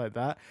stuff like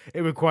that.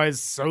 It requires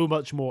so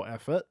much more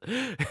effort.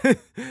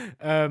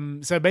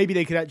 So maybe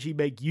they could actually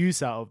make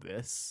use out of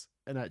this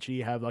and actually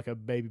have like a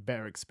maybe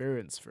better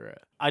experience for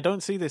it. I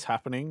don't see this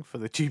happening for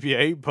the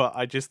GBA, but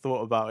I just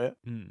thought about it.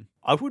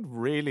 I would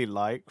really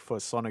like for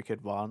Sonic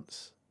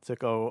Advance to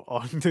go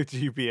on the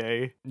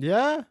GBA.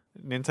 Yeah.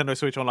 Nintendo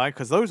Switch Online,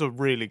 because those are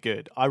really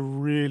good. I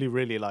really,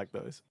 really like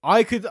those.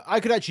 I could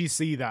actually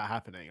see that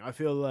happening. I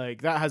feel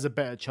like that has a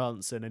better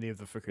chance than any of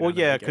the freaking. Well,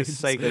 yeah, because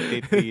Sega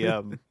did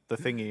the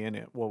thingy in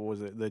it. What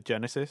was it? The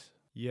Genesis?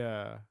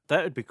 Yeah.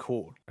 That would be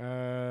cool.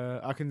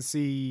 I can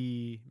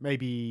see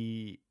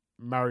maybe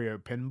Mario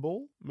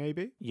Pinball,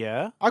 maybe.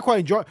 Yeah. I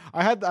quite enjoy.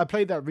 I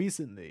played that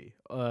recently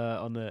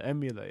on the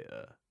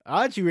emulator.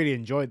 I actually really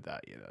enjoyed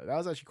that, That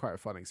was actually quite a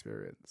fun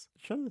experience.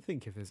 I'm trying to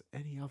think if there's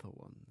any other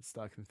ones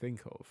that I can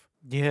think of.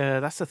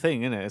 Yeah, that's the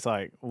thing, isn't it? It's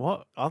like,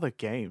 what other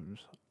games?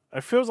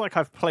 It feels like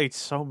I've played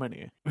so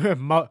many.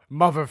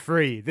 Mother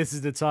Free. This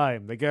is the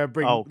time. They're gonna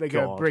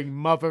bring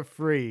Mother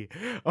Free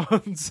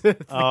onto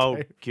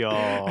the game.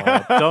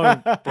 God.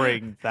 Don't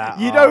bring that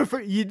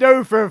You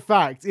know for a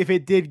fact, if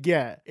it did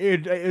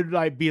it'd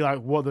like be like,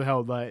 what the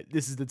hell? Like,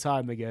 this is the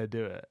time they're gonna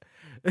do it.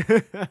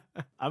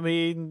 I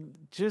mean,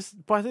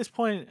 just by this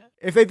point,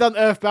 if they've done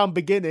Earthbound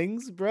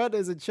Beginnings, bro,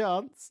 there's a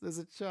chance.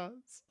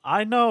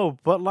 I know,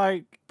 but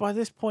like by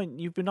this point,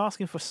 you've been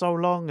asking for so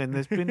long, and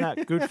there's been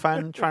that good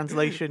fan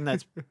translation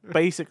that's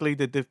basically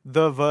the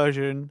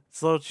version.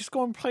 So just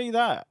go and play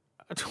that.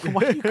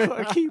 Why you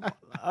gotta keep?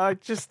 I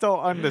just don't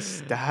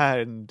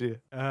understand.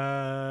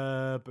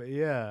 But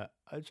yeah,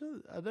 I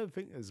don't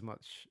think there's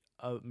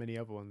many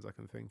other ones I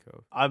can think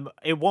of.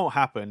 It won't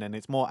happen, and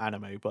it's more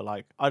anime. But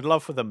like, I'd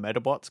love for the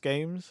Metabots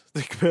games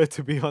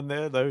to be on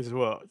there.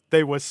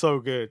 They were so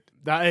good.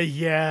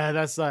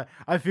 That's like,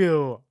 I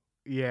feel,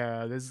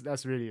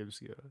 that's really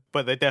obscure.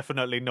 But they're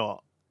definitely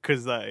not,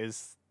 because that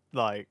is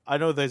like, I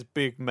know there's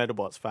big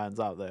Metabots fans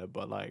out there,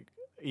 but like,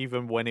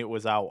 even when it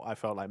was out, I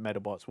felt like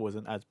Metabots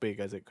wasn't as big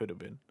as it could have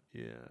been.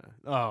 Yeah.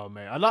 Oh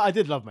man, I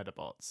did love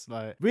Metabots.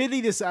 Like,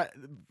 really, this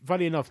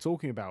funny enough,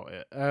 talking about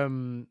it,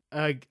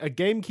 a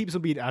game keeps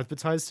on being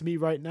advertised to me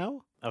right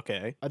now.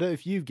 Okay. I don't know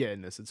if you've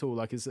getting this at all.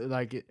 Like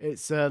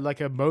it's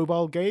like a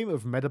mobile game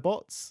of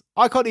Metabots.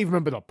 I can't even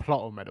remember the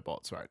plot of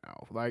Metabots right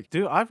now. Like,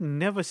 Dude, I've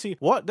never seen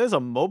what? There's a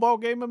mobile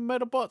game of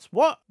Metabots?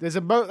 What? there's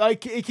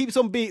like it keeps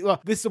on being.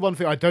 Well, this is the one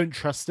thing I don't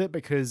trust it,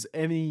 because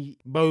any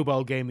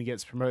mobile game that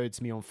gets promoted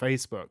to me on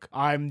Facebook,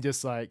 I'm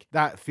just like,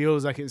 that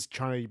feels like it's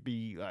trying to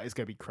be like, it's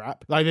gonna be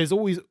crap. Like there's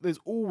always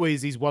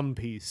these One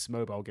Piece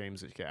mobile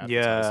games that get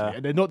advertised to me,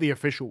 and they're not the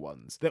official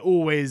ones. They're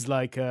always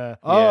like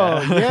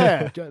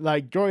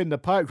like join the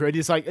Pirate Crew.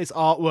 It's like it's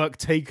artwork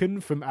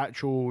taken from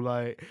actual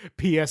like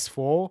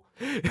PS4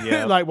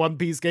 like One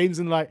Piece games,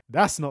 and like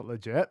that's not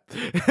legit.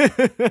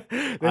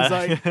 There's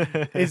like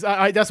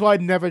that's why I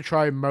never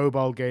try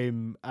mobile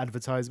game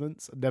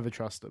advertisements. I never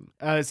trust them.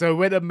 So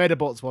when the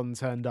Metabots one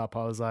turned up,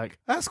 I was like,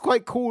 that's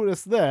quite cool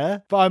that's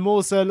there, but I'm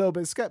also a little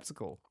bit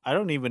skeptical. I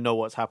don't even know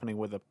what's happening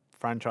with the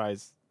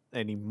franchise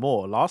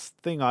anymore. Last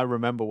thing I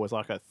remember was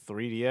like a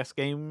 3DS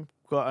game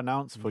got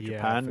announced for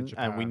Japan,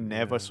 and we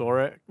never saw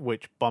it,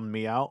 which bummed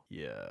me out.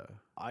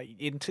 I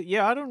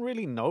don't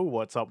really know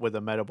what's up with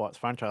the Metabots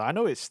franchise. I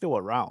know it's still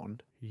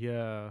around.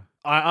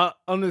 I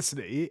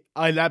honestly,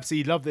 I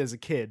absolutely loved it as a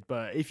kid,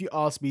 but if you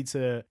asked me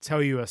to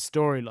tell you a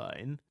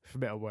storyline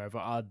from it or wherever,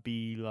 I'd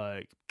be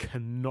like, I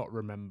cannot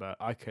remember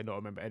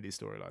any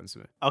storylines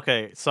from it.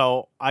 Okay,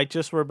 so I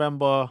just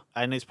remember,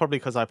 and it's probably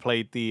because I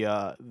played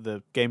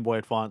the Game Boy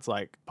Advance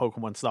like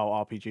Pokemon style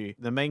RPG.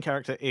 The main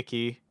character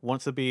Icky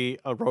wants to be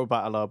a road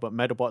battler, but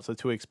Metabots are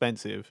too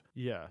expensive.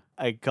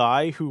 A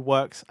guy who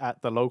works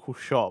at the local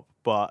shop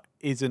but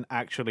isn't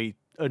actually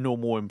a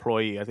normal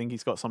employee, I think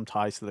he's got some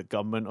ties to the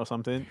government or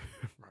something,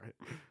 right,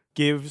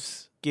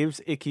 gives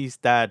Icky's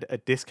dad a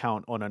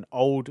discount on an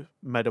old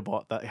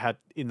Metabot that had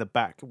in the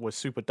back was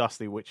super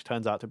dusty, which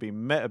turns out to be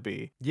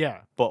Metabee.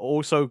 But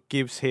also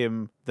gives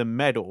him the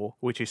medal,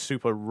 which is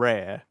super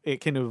rare.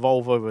 It can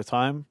evolve over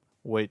time,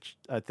 which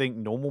I think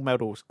normal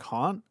medals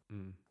can't.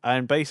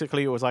 And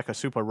basically it was like a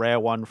super rare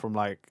one from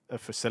like a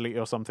facility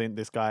or something.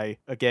 This guy,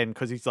 again,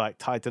 because he's like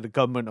tied to the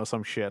government or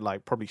some shit,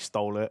 like probably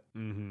stole it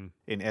in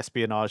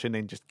espionage and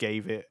then just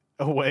gave it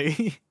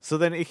away. So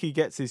then Icky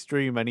gets his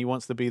dream and he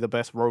wants to be the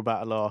best road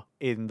battler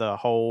in the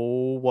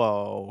whole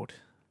world.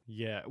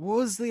 What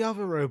was the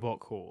other robot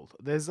called?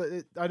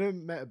 I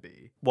don't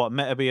Metabee. What,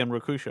 Metabee and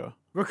Rakusho?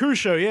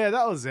 Rakusho, yeah,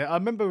 that was it. I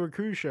remember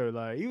Rakusho,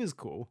 like, he was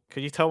cool.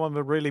 Could you tell I'm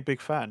a really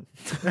big fan?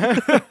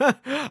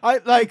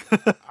 I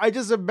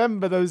just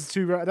remember those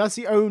two. That's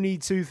the only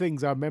two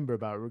things I remember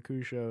about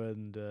Rakusho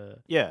and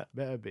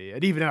Metabee.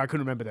 And even then, I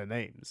couldn't remember their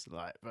names.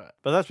 But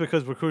that's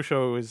because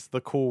Rakusho is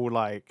the cool,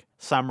 like,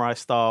 samurai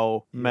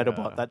style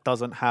Metabot that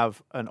doesn't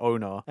have an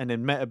owner. And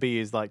then Metabee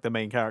is, like, the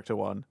main character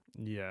one.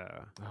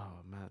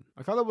 Oh, man.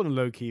 I kind of want to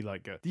low-key,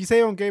 like, did you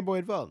say on Game Boy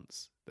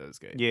Advance? Those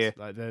games,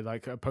 like they're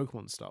like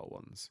Pokemon style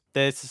ones.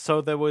 I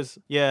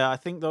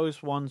think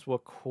those ones were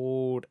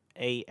called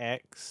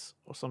AX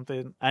or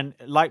something. And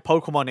like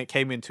Pokemon, it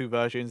came in two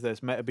versions.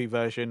 There's Metabee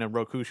version and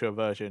Rokusho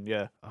version.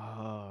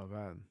 Oh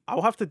man,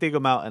 I'll have to dig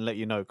them out and let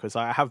you know, because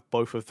I have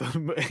both of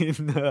them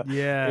in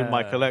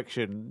my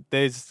collection.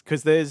 There's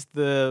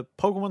the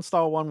Pokemon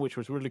style one, which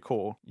was really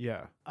cool.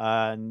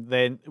 And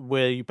then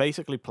where you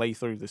basically play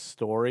through the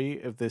story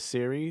of this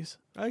series.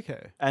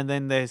 And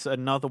then there's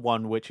another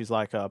one which is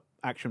like a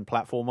action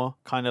platformer,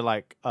 kind of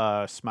like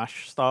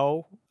Smash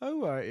style.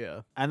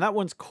 And that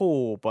one's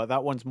cool, but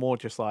that one's more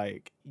just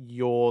like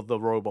you're the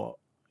robot,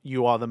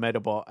 you are the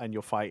Metabot, and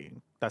you're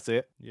fighting. That's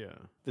it.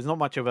 There's not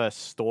much of a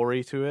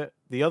story to it.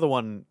 The other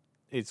one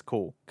is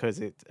cool because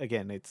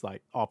it's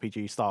like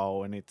RPG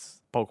style and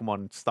it's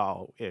Pokemon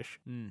style ish.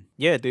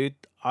 Yeah, dude,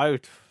 I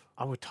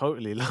would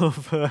totally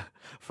love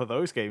for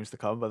those games to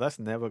come, but that's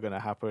never gonna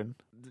happen.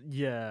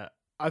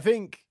 I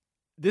think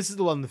this is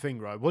the one thing,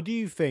 right? What do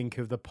you think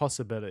of the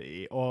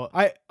possibility, or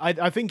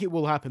I think it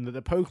will happen, that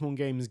the Pokemon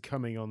games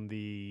coming on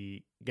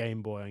the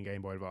Game Boy and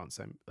Game Boy Advance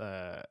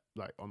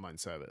like online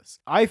service?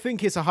 I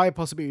think it's a high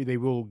possibility they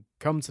will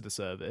come to the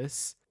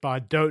service, but I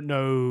don't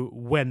know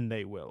when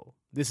they will.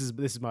 This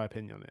is my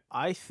opinion on it.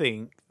 I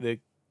think the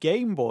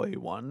Game Boy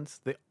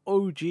ones, the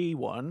OG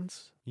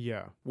ones,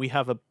 we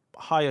have a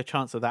higher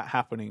chance of that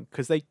happening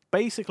because they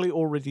basically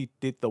already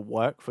did the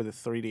work for the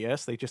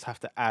 3DS. They just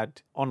have to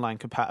add online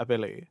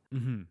compatibility.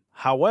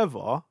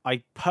 However,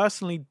 I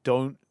personally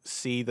don't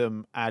see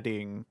them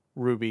adding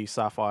Ruby,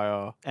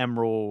 Sapphire,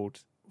 Emerald,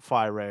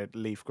 Fire Red,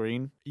 Leaf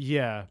Green.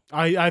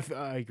 I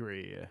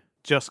agree.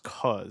 Just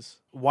cause.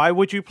 Why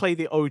would you play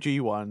the OG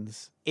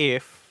ones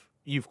if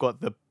you've got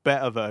the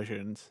better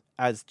versions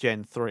as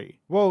Gen 3?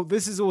 Well,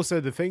 this is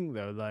also the thing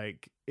though,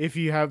 like, if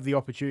you have the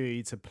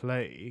opportunity to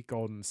play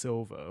Gold and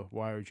Silver,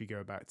 why would you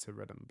go back to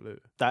Red and Blue?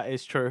 That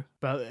is true.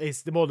 But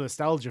it's the more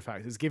nostalgia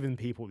factor. It's giving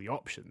people the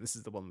option. This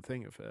is the one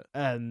thing of it.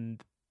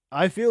 And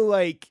I feel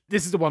like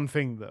this is the one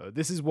thing, though.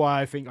 This is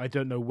why I think I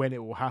don't know when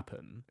it will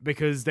happen.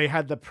 Because they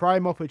had the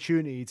prime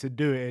opportunity to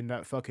do it in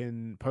that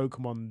fucking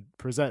Pokemon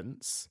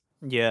Presents.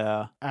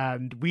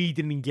 And we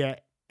didn't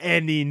get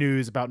any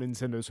news about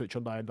Nintendo Switch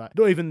Online. Like,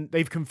 not even,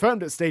 they've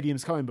confirmed that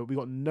Stadium's coming, but we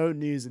got no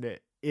news in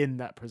it in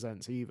that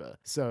presents either.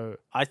 So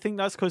I think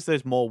that's because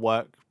there's more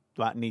work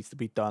that needs to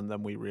be done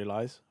than we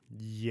realize.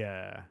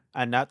 yeah.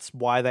 And that's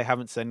why they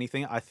haven't said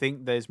anything. I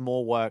think there's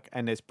more work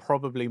and there's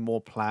probably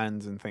more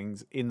plans and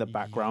things in the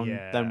background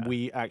than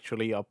we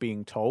actually are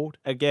being told.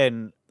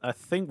 Again, I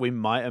think we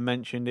might have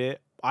mentioned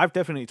it. I've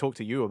definitely talked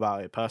to you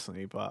about it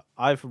personally, but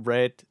I've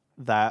read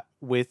that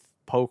with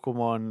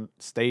Pokemon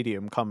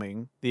Stadium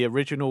coming, the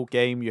original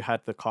game, you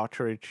had the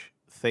cartridge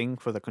thing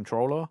for the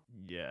controller.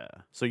 Yeah.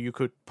 So you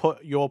could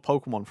put your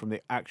Pokemon from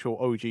the actual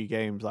OG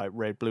games like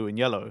Red, Blue, and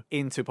Yellow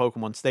into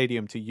Pokemon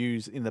Stadium to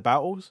use in the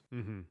battles.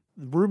 Mm-hmm.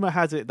 Rumor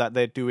has it that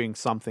they're doing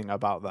something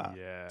about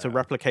that to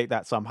replicate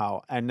that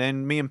somehow. And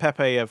then me and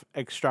Pepe have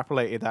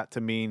extrapolated that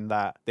to mean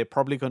that they're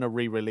probably going to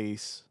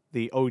re-release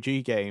the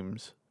OG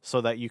games so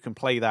that you can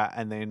play that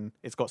and then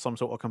it's got some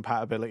sort of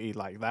compatibility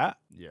like that.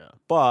 Yeah.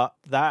 But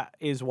that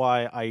is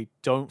why I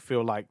don't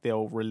feel like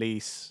they'll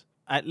release...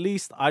 At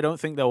least I don't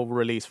think they'll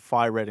release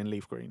Fire Red and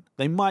Leaf Green.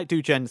 They might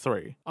do Gen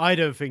 3. I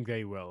don't think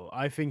they will.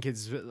 I think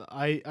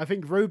I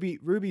think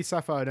Ruby,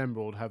 Sapphire, and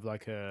Emerald have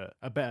like a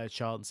better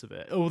chance of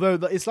it. Although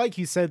it's like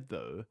you said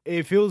though,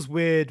 it feels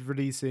weird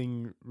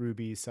releasing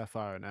Ruby,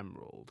 Sapphire, and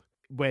Emerald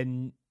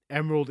when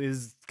Emerald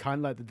is kind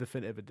of like the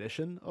definitive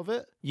edition of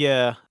it.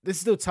 Yeah. This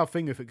is still a tough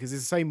thing with it because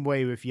it's the same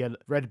way with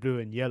Red, Blue,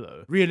 and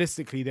Yellow.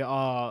 Realistically, there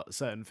are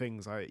certain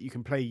things like you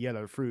can play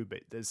Yellow through,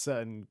 but there's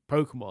certain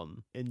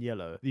Pokemon in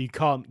Yellow that you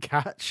can't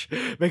catch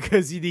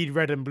because you need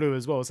Red and Blue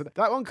as well. So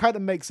that one kind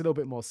of makes a little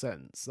bit more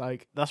sense.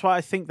 Like that's why I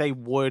think they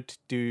would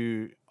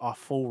do a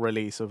full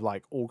release of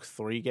like all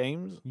 3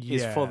 games.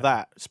 Is for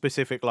that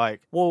specific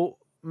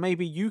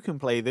maybe you can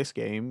play this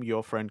game,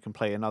 your friend can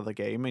play another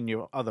game, and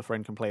your other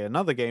friend can play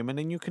another game, and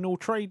then you can all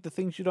trade the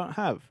things you don't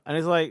have. And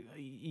it's like,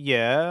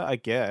 yeah, I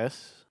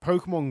guess.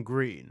 Pokemon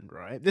Green,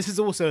 right? This is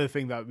also a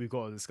thing that we've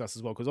got to discuss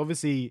as well, because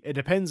obviously it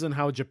depends on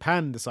how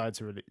Japan decides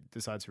to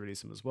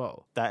release them as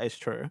well. That is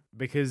true.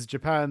 Because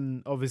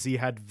Japan obviously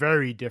had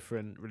very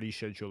different release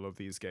schedule of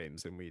these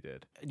games than we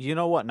did. You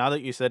know what? Now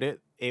that you said it,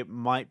 it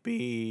might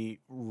be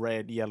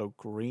Red, Yellow,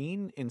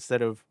 Green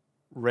instead of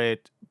Red,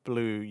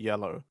 Blue,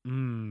 Yellow.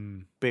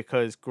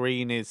 Because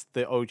Green is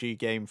the OG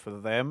game for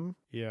them.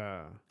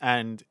 Yeah.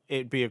 And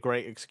it'd be a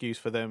great excuse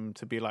for them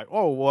to be like,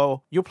 oh,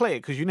 well, you'll play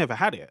it because you never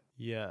had it.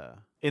 Yeah.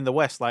 In the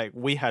West, like,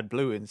 we had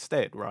Blue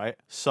instead, right?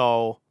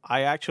 So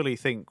I actually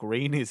think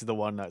Green is the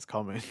one that's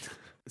coming.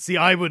 See,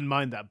 I wouldn't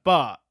mind that,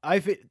 but I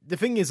think the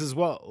thing is as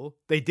well,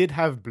 they did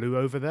have Blue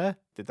over there.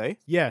 Did they?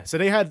 Yeah, so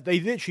they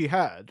literally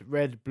had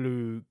Red,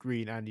 Blue,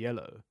 Green, and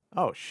Yellow.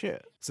 Oh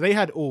shit! So they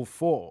had all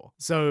 4.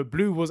 So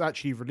Blue was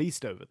actually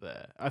released over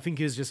there. I think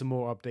it was just a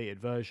more updated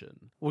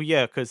version. Well,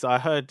 yeah, because I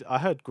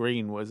heard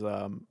Green was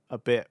a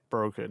bit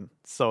broken.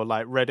 So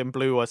like Red and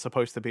Blue are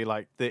supposed to be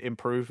like the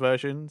improved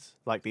versions,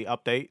 like the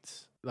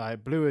updates.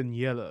 Like Blue and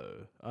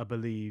Yellow, I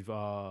believe,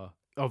 are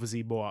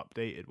obviously more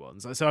updated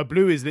ones. So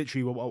Blue is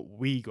literally what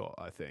we got,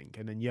 I think,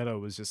 and then Yellow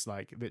was just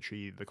like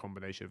literally the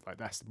combination of like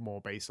that's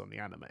more based on the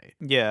anime.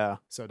 Yeah.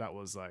 So that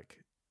was like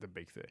the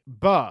big thing.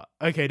 But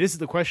okay, this is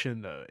the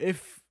question though: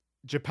 if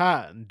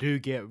Japan do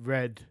get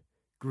Red,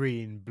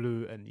 Green,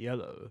 Blue, and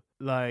Yellow,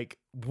 like,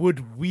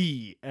 would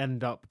we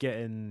end up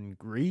getting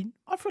Green?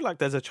 I feel like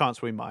there's a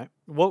chance we might.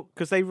 Well,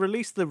 because they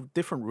released the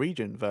different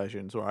region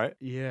versions, right?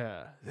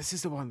 Yeah, this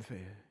is the one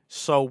thing.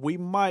 So we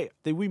might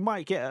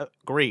get a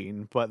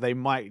Green, but they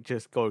might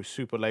just go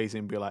super lazy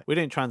and be like, we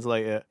didn't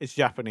translate it. It's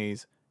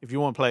Japanese. If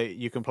you want to play it,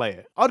 you can play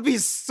it. I'd be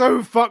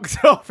so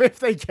fucked up if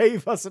they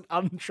gave us an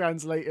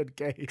untranslated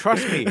game.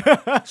 Trust me,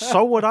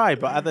 so would I.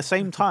 But at the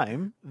same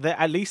time,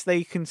 at least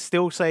they can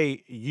still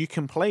say you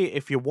can play it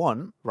if you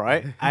want,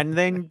 right? And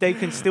then they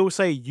can still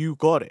say you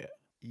got it.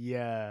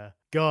 Yeah.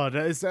 God,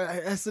 that's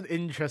an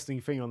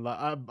interesting thing on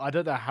that. I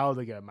don't know how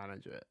they're going to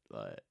manage it.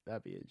 Like,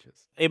 that'd be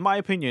interesting. In my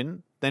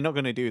opinion, they're not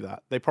going to do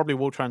that. They probably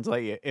will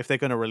translate it if they're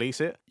going to release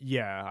it.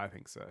 Yeah, I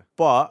think so.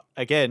 But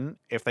again,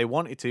 if they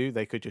wanted to,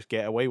 they could just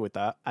get away with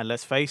that. And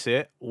let's face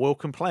it, we'll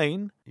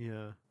complain.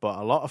 Yeah. But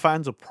a lot of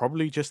fans will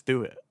probably just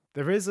do it.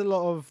 There is a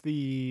lot of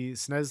the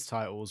SNES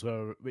titles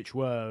which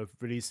were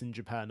released in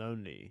Japan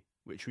only,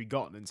 which we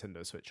got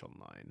Nintendo Switch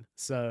Online.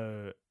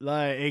 So,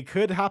 like, it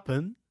could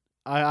happen.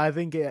 I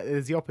think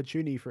there's the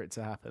opportunity for it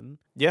to happen.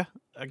 Yeah.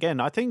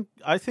 Again, I think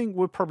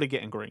we're probably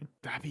getting Green.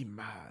 That'd be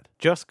mad.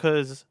 Just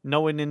because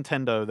knowing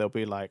Nintendo, they'll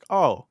be like,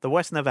 oh, the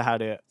West never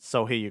had it,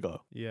 so here you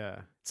go. Yeah.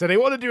 So they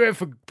want to do it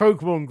for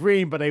Pokemon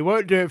Green, but they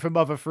won't do it for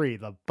Mother 3,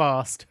 the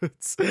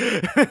bastards.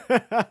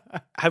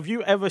 Have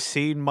you ever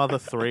seen Mother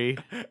 3?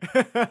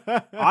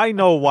 I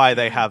know why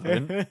they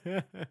haven't.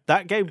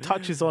 That game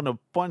touches on a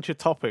bunch of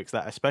topics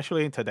that,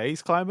 especially in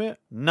today's climate,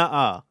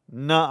 nuh-uh.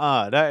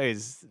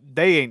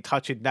 They ain't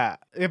touching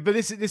that. Yeah, but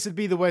this would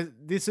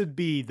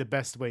be the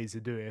best way to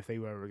do it if they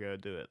were ever going to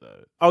do it,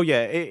 though. Oh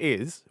yeah, it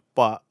is.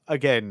 But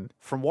again,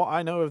 from what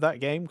I know of that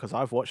game, because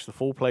I've watched the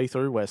full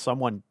playthrough where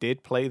someone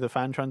did play the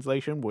fan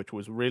translation, which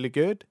was really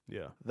good.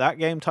 Yeah. That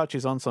game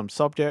touches on some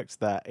subjects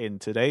that in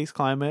today's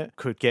climate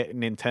could get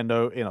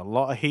Nintendo in a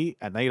lot of heat,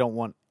 and they don't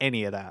want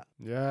any of that.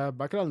 Yeah,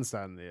 but I can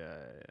understand. Yeah.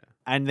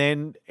 and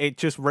then it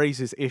just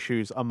raises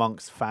issues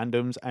amongst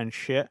fandoms and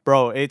shit.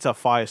 Bro, it's a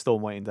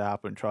firestorm waiting to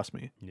happen, trust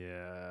me.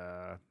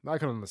 Yeah, I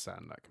can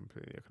understand that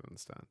completely. I can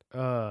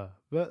understand.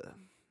 But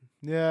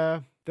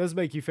yeah, does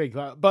make you think.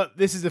 Like, but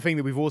this is the thing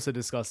that we've also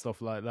discussed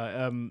off, like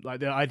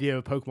the idea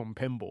of Pokemon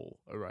Pinball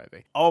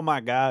arriving. Oh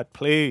my god,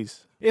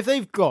 please. If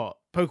they've got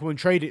Pokemon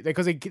trading,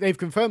 because they've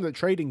confirmed that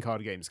trading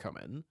card games come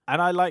in,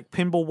 and I like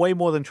pinball way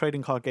more than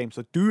trading card games,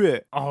 so do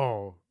it.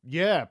 Oh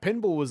yeah,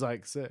 pinball was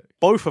like sick.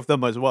 Both of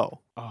them as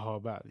well.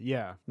 Oh man,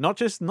 yeah. Not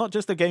just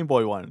the Game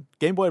Boy one,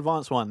 Game Boy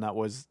Advance one that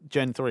was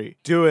Gen 3.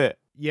 Do it.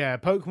 Yeah,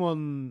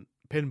 Pokemon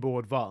Pinball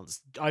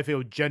Advance, I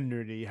feel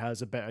generally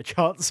has a better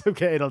chance of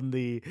getting on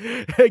the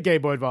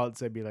Game Boy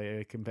Advance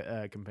emulator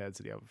compared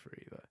to the other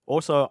three.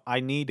 Also, I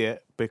need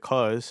it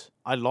because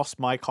I lost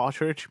my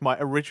cartridge, my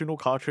original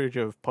cartridge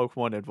of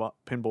Pokemon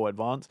Pinball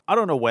Advance. I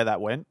don't know where that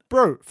went.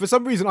 Bro, for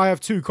some reason I have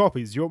 2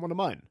 copies. Do you want one of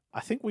mine? I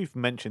think we've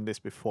mentioned this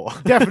before.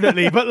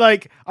 Definitely, but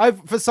like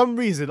for some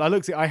reason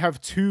I have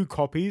 2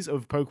 copies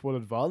of Pokemon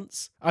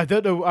Advance. I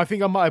don't know, I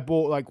think I might have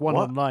bought like one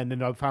online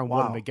and I found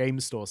one in a game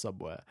store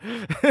somewhere.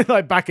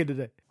 Like back in the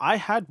day. I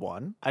had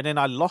one and then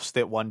I lost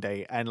it one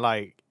day and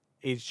like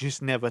it's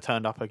just never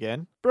turned up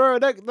again. Bro,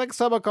 next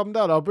time I come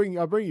down, I'll bring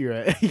you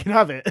it. You can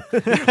have it.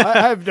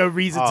 I have no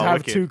reason to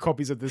have 2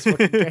 copies of this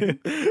fucking game.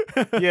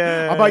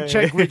 Yeah, I might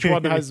check which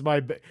one has my,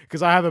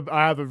 because I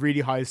have a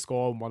really high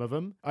score on one of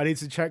them. I need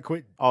to check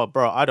which. Oh,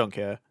 bro, I don't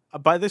care.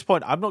 By this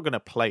point, I'm not going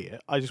to play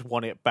it. I just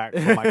want it back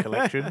for my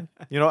collection.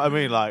 You know what I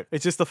mean? Like,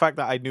 it's just the fact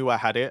that I knew I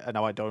had it and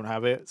now I don't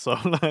have it. So,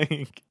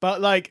 like... But,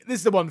 like, this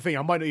is the one thing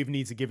I might not even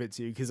need to give it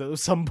to you because at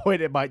some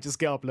point it might just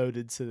get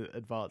uploaded to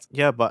Advanced.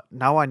 Yeah, but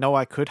now I know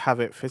I could have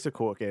it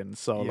physical again.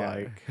 So,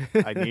 like,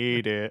 I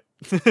need it.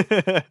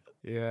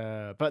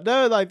 Yeah, but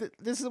no, like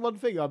this is the one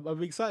thing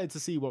I'm excited to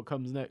see what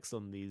comes next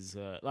on these,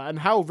 and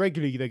how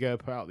regularly they're going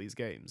to put out these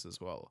games as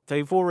well.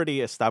 They've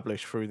already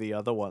established through the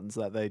other ones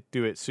that they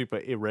do it super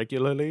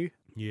irregularly.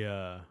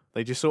 Yeah,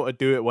 they just sort of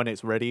do it when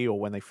it's ready or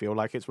when they feel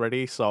like it's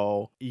ready.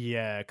 So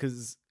yeah,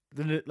 because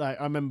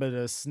like I remember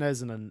the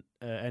SNES and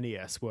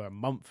NES were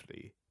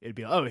monthly. It'd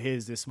be like, oh,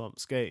 here's this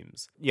month's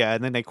games. Yeah,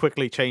 and then they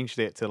quickly changed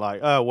it to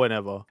like,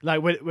 whenever.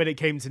 Like when it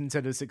came to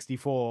Nintendo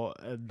 64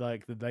 and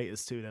like the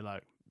latest 2, they're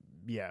like,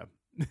 yeah,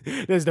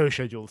 there's no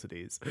schedule to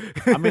these.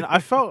 I mean, I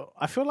feel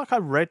like I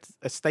read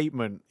a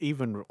statement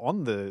even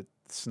on the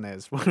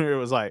SNES where it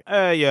was like,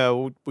 yeah,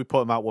 we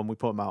put them out when we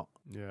put them out.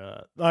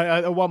 Yeah, like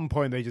at one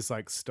point they just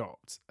like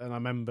stopped, and I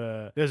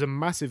remember there's a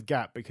massive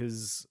gap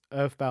because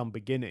Earthbound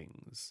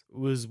Beginnings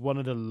was one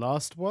of the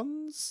last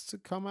ones to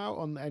come out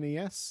on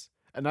NES.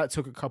 And that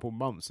took a couple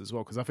months as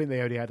well, because I think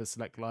they only had a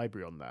select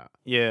library on that.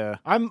 Yeah.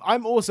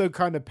 I'm also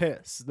kind of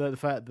pissed that the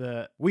fact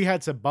that we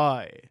had to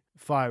buy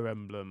Fire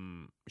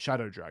Emblem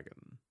Shadow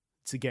Dragon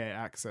to get it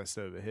accessed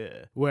over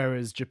here,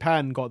 whereas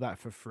Japan got that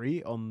for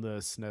free on the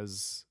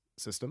SNES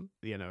system,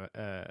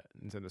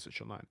 Nintendo Switch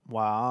Online.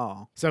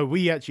 Wow. So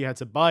we actually had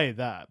to buy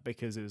that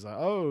because it was like,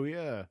 oh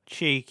yeah,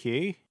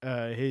 cheeky.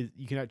 Here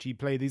you can actually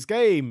play this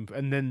game,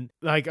 and then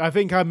like I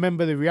think I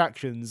remember the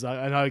reactions,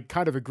 and I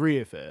kind of agree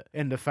with it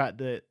in the fact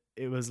that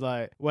it was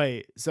like,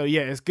 wait, so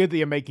yeah, it's good that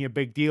you're making a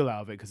big deal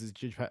out of it because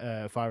it's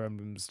Fire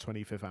Emblem's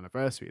 25th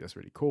anniversary. That's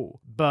really cool.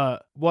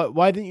 But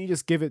why didn't you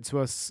just give it to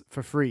us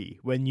for free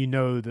when you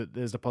know that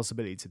there's the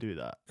possibility to do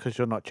that? Because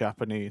you're not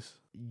Japanese.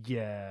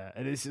 Yeah,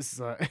 and it's just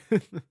like,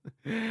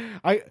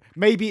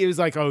 maybe it was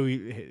like, oh,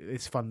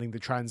 it's funding the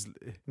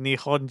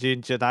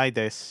Nihonjin janai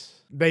desu.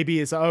 Maybe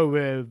it's like, oh,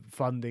 we're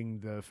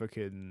funding the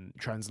fucking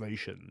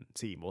translation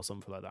team or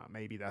something like that.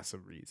 Maybe that's a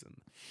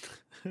reason.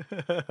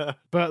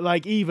 But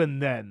like even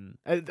then,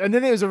 and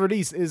then it was a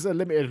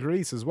limited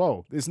release as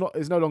well. It's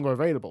no longer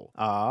available.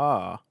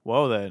 Ah,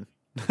 well then.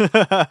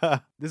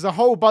 There's a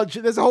whole bunch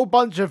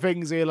of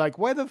things here. Like,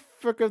 where the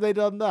fuck have they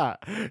done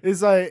that?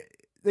 It's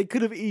like they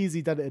could have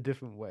easily done it a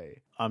different way.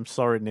 I'm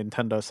sorry,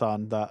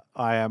 Nintendo-san, that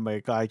I am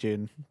a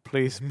gaijin.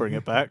 Please bring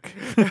it back.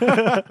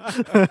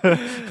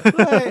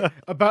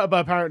 But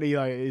apparently,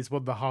 like, it's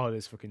one of the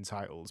hardest fucking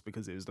titles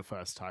because it was the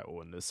first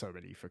title, and there's so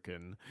many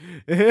fucking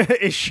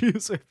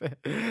issues with it.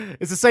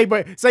 It's the same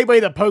way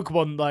that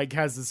Pokemon like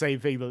has the same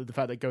thing, but the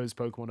fact that Ghost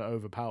Pokemon are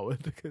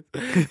overpowered.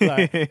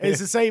 Like,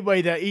 it's the same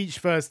way that each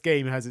first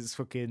game has its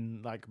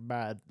fucking like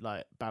mad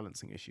like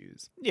balancing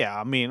issues. Yeah,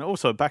 I mean,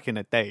 also back in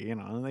the day,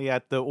 they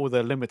had all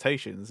the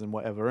limitations and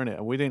whatever in it,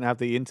 and we didn't have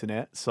the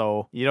internet,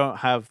 so you don't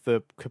have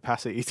the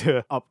capacity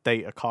to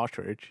update a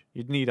cartridge.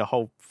 You'd need a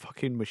whole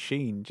fucking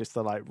machine just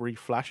to like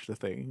reflash the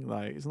thing.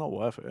 Like, it's not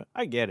worth it.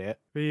 I get it.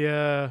 But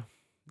yeah,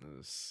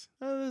 there's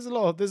a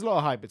lot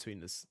of hype between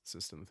this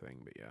system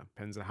thing, but yeah,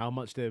 depends on how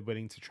much they're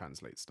willing to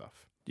translate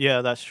stuff.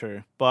 Yeah, that's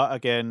true. But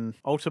again,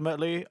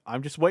 ultimately,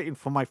 I'm just waiting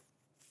for my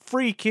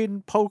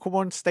freaking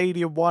Pokemon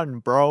Stadium 1,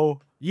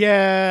 bro.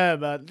 Yeah,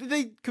 man. Did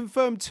they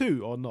confirm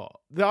 2 or not?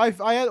 I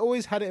had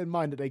always had it in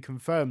mind that they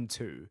confirmed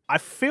 2. I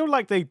feel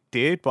like they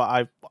did,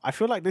 but I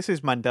feel like this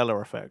is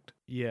Mandela effect.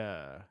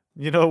 Yeah.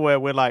 Where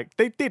we're like,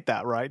 they did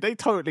that, right? They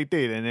totally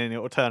did. And then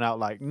it will turn out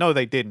like, no,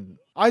 they didn't.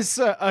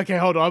 Okay,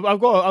 hold on. I've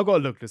got to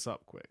look this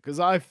up quick because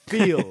I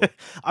feel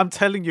I'm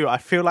telling you, I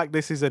feel like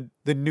this is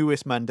the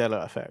newest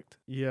Mandela effect,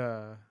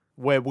 yeah.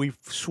 where we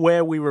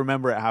swear we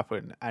remember it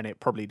happened and it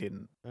probably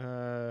didn't.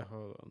 Hold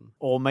on.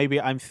 Or maybe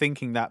I'm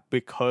thinking that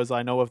because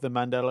I know of the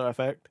Mandela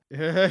effect.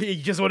 You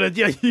just want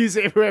to use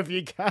it wherever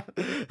you can.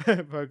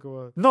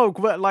 Pokemon. No,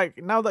 but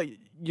like now that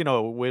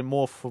we're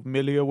more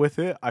familiar with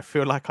it, I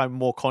feel like I'm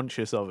more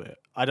conscious of it.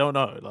 I don't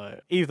know.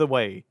 Like either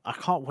way, I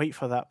can't wait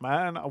for that,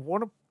 man. I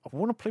want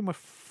to play my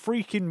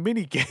freaking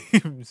mini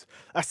games.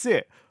 That's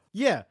it.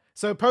 Yeah.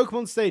 So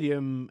Pokemon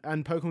Stadium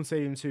and Pokemon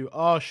Stadium 2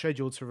 are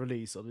scheduled to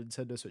release on the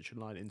Nintendo Switch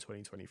Online in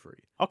 2023.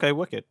 Okay,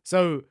 wicked.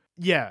 So,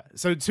 yeah.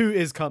 So 2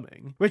 is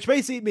coming, which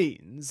basically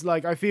means,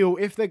 like, I feel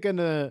if they're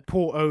gonna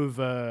port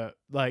over,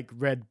 like,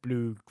 red,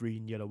 blue,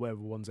 green, yellow,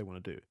 whatever ones they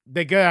want to do,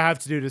 they're gonna have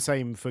to do the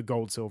same for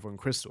gold, silver, and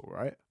crystal,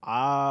 right?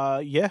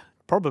 Yeah,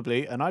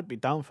 probably. And I'd be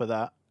down for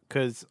that.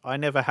 Because I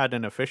never had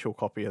an official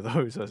copy of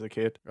those as a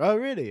kid. Oh,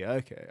 really?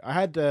 Okay. I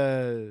had...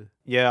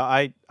 Yeah,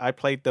 I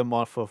played them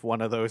off of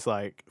one of those,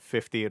 like,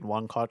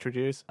 50-in-1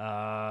 cartridges.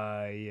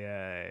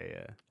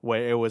 Yeah.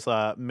 Where it was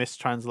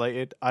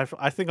mistranslated. I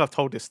think I've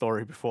told this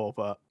story before,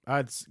 but... I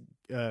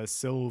had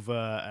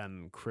silver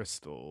and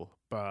crystal,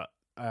 but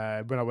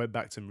when I went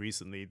back to them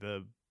recently,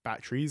 the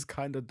batteries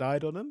kind of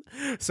died on them.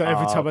 So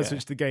every time I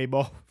switched the game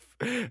off,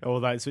 or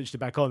like switched it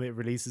back on, it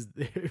erases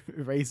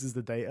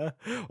the data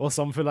or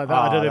something like that.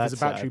 I don't know if it's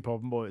a battery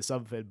problem or it's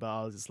something, but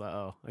I was just like,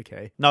 oh,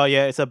 okay. No,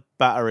 yeah, it's a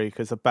battery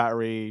because the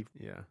battery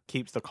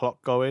keeps the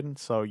clock going.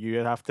 So you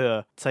have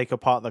to take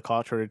apart the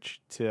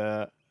cartridge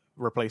to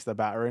replace the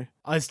battery.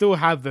 I still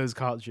have those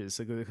cartridges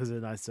because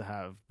they're nice to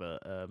have,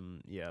 but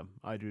yeah,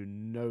 I do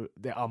know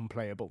they're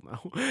unplayable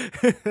now.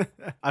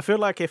 I feel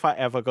like if I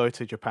ever go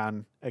to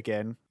Japan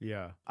again,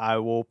 I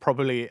will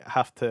probably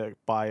have to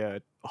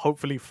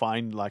hopefully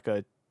find like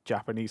a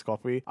Japanese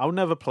copy. I'll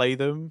never play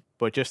them,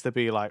 but just to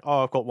be like,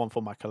 oh, I've got one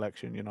for my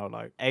collection,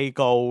 like a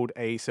gold,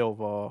 a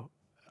silver,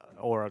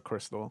 or a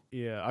crystal.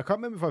 Yeah, I can't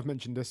remember if I've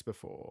mentioned this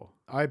before.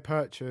 I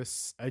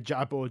purchased I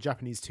bought a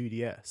Japanese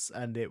 2DS,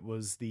 and it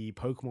was the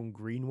Pokemon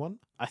Green one.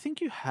 I think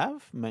you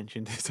have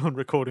mentioned this on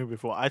recording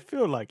before. I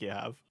feel like you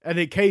have. And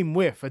it came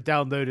with a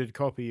downloaded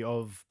copy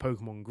of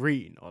Pokemon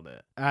Green on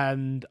it.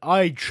 And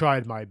I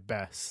tried my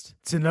best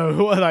to know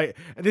like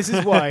this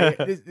is why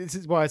this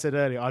is why I said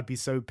earlier I'd be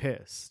so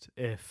pissed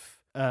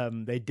if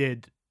they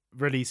did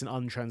release an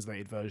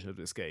untranslated version of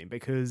this game,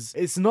 because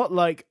it's not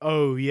like,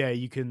 oh yeah,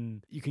 you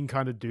can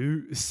kind of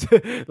do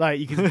like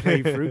you can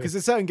play through, because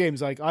there's certain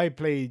games like I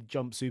played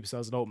Jump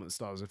Superstars and Ultimate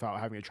Stars without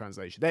having a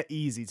translation. They're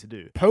easy to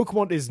do.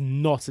 Pokemon is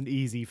not an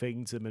easy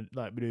thing to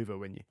maneuver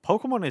when you...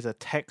 Pokemon is a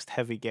text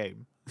heavy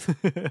game.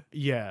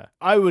 Yeah,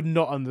 I would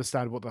not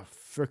understand what the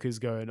frick is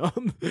going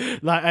on.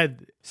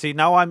 See,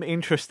 now I'm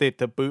interested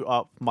to boot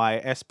up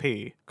my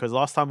SP, because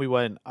last time we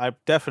went, I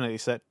definitely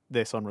said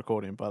this on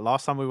recording, but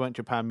last time we went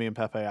to Japan, me and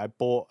Pepe, I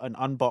bought an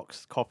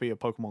unboxed copy of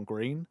Pokemon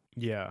Green.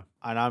 Yeah.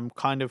 And I'm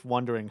kind of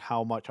wondering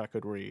how much I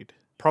could read.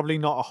 Probably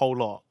not a whole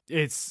lot.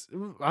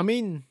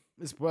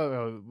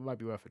 Well, it might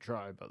be worth a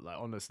try, but like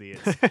honestly,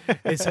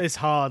 it's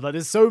hard. Like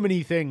there's so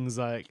many things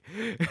like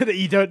that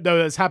you don't know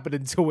that's happened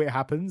until it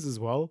happens as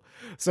well.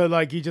 So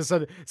like you just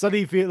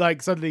suddenly feel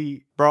like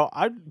bro.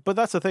 But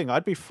that's the thing.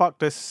 I'd be fucked.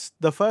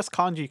 The first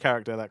kanji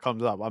character that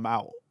comes up, I'm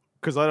out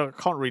because I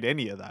can't read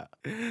any of that.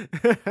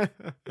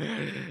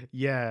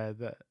 Yeah,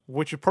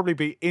 which would probably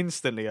be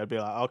instantly. I'd be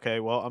like, okay,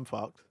 well, I'm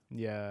fucked.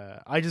 Yeah,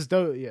 I just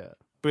don't. Yeah.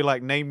 Be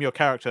like, name your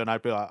character, and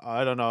I'd be like,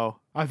 I don't know.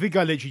 I think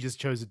I literally just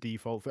chose a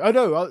default. Oh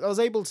no, I was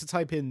able to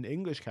type in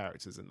English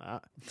characters in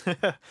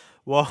that.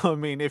 Well, I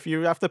mean, if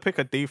you have to pick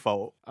a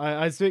default,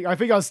 I think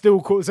I'll still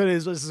call. So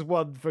this is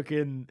one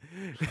freaking.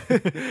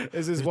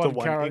 This is one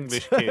character.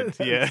 English kid,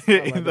 yeah,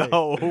 in the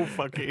whole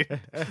fucking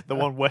the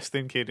one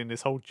Western kid in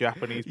this whole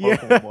Japanese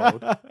Pokemon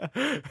world.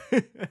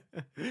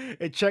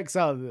 It checks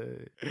out.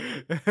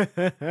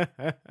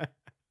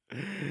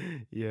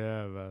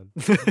 Yeah, man.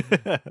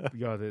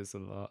 God, it's a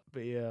lot,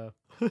 but yeah.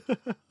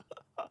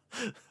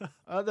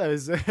 I don't know,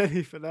 is there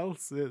anything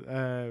else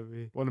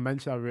that want to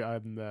mention?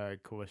 I'm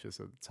cautious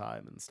of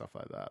time and stuff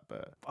like that,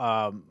 but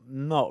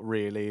not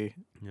really.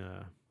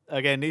 Yeah.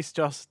 Again, these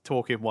just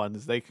talking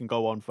ones, they can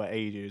go on for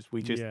ages.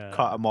 We just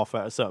cut them off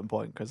at a certain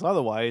point, because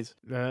otherwise,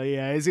 yeah,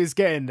 it's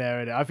getting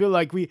there. Innit? I feel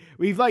like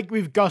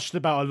we've gushed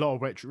about a lot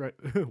of retro.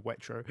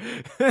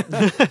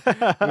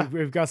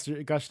 we've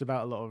gushed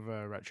about a lot of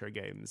retro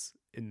games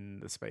in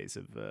the space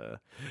of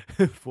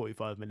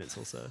 45 minutes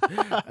or so.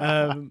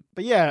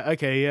 But yeah,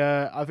 okay.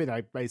 I think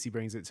that basically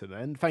brings it to the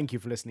end. Thank you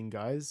for listening,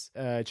 guys.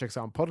 Check us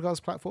out on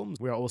podcast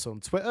platforms. We are also on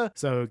Twitter,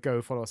 so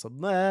go follow us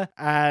on there.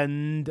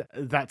 And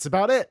that's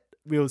about it.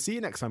 We'll see you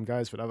next time,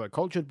 guys, for another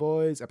Cultured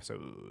Boys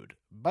episode.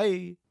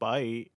 Bye. Bye.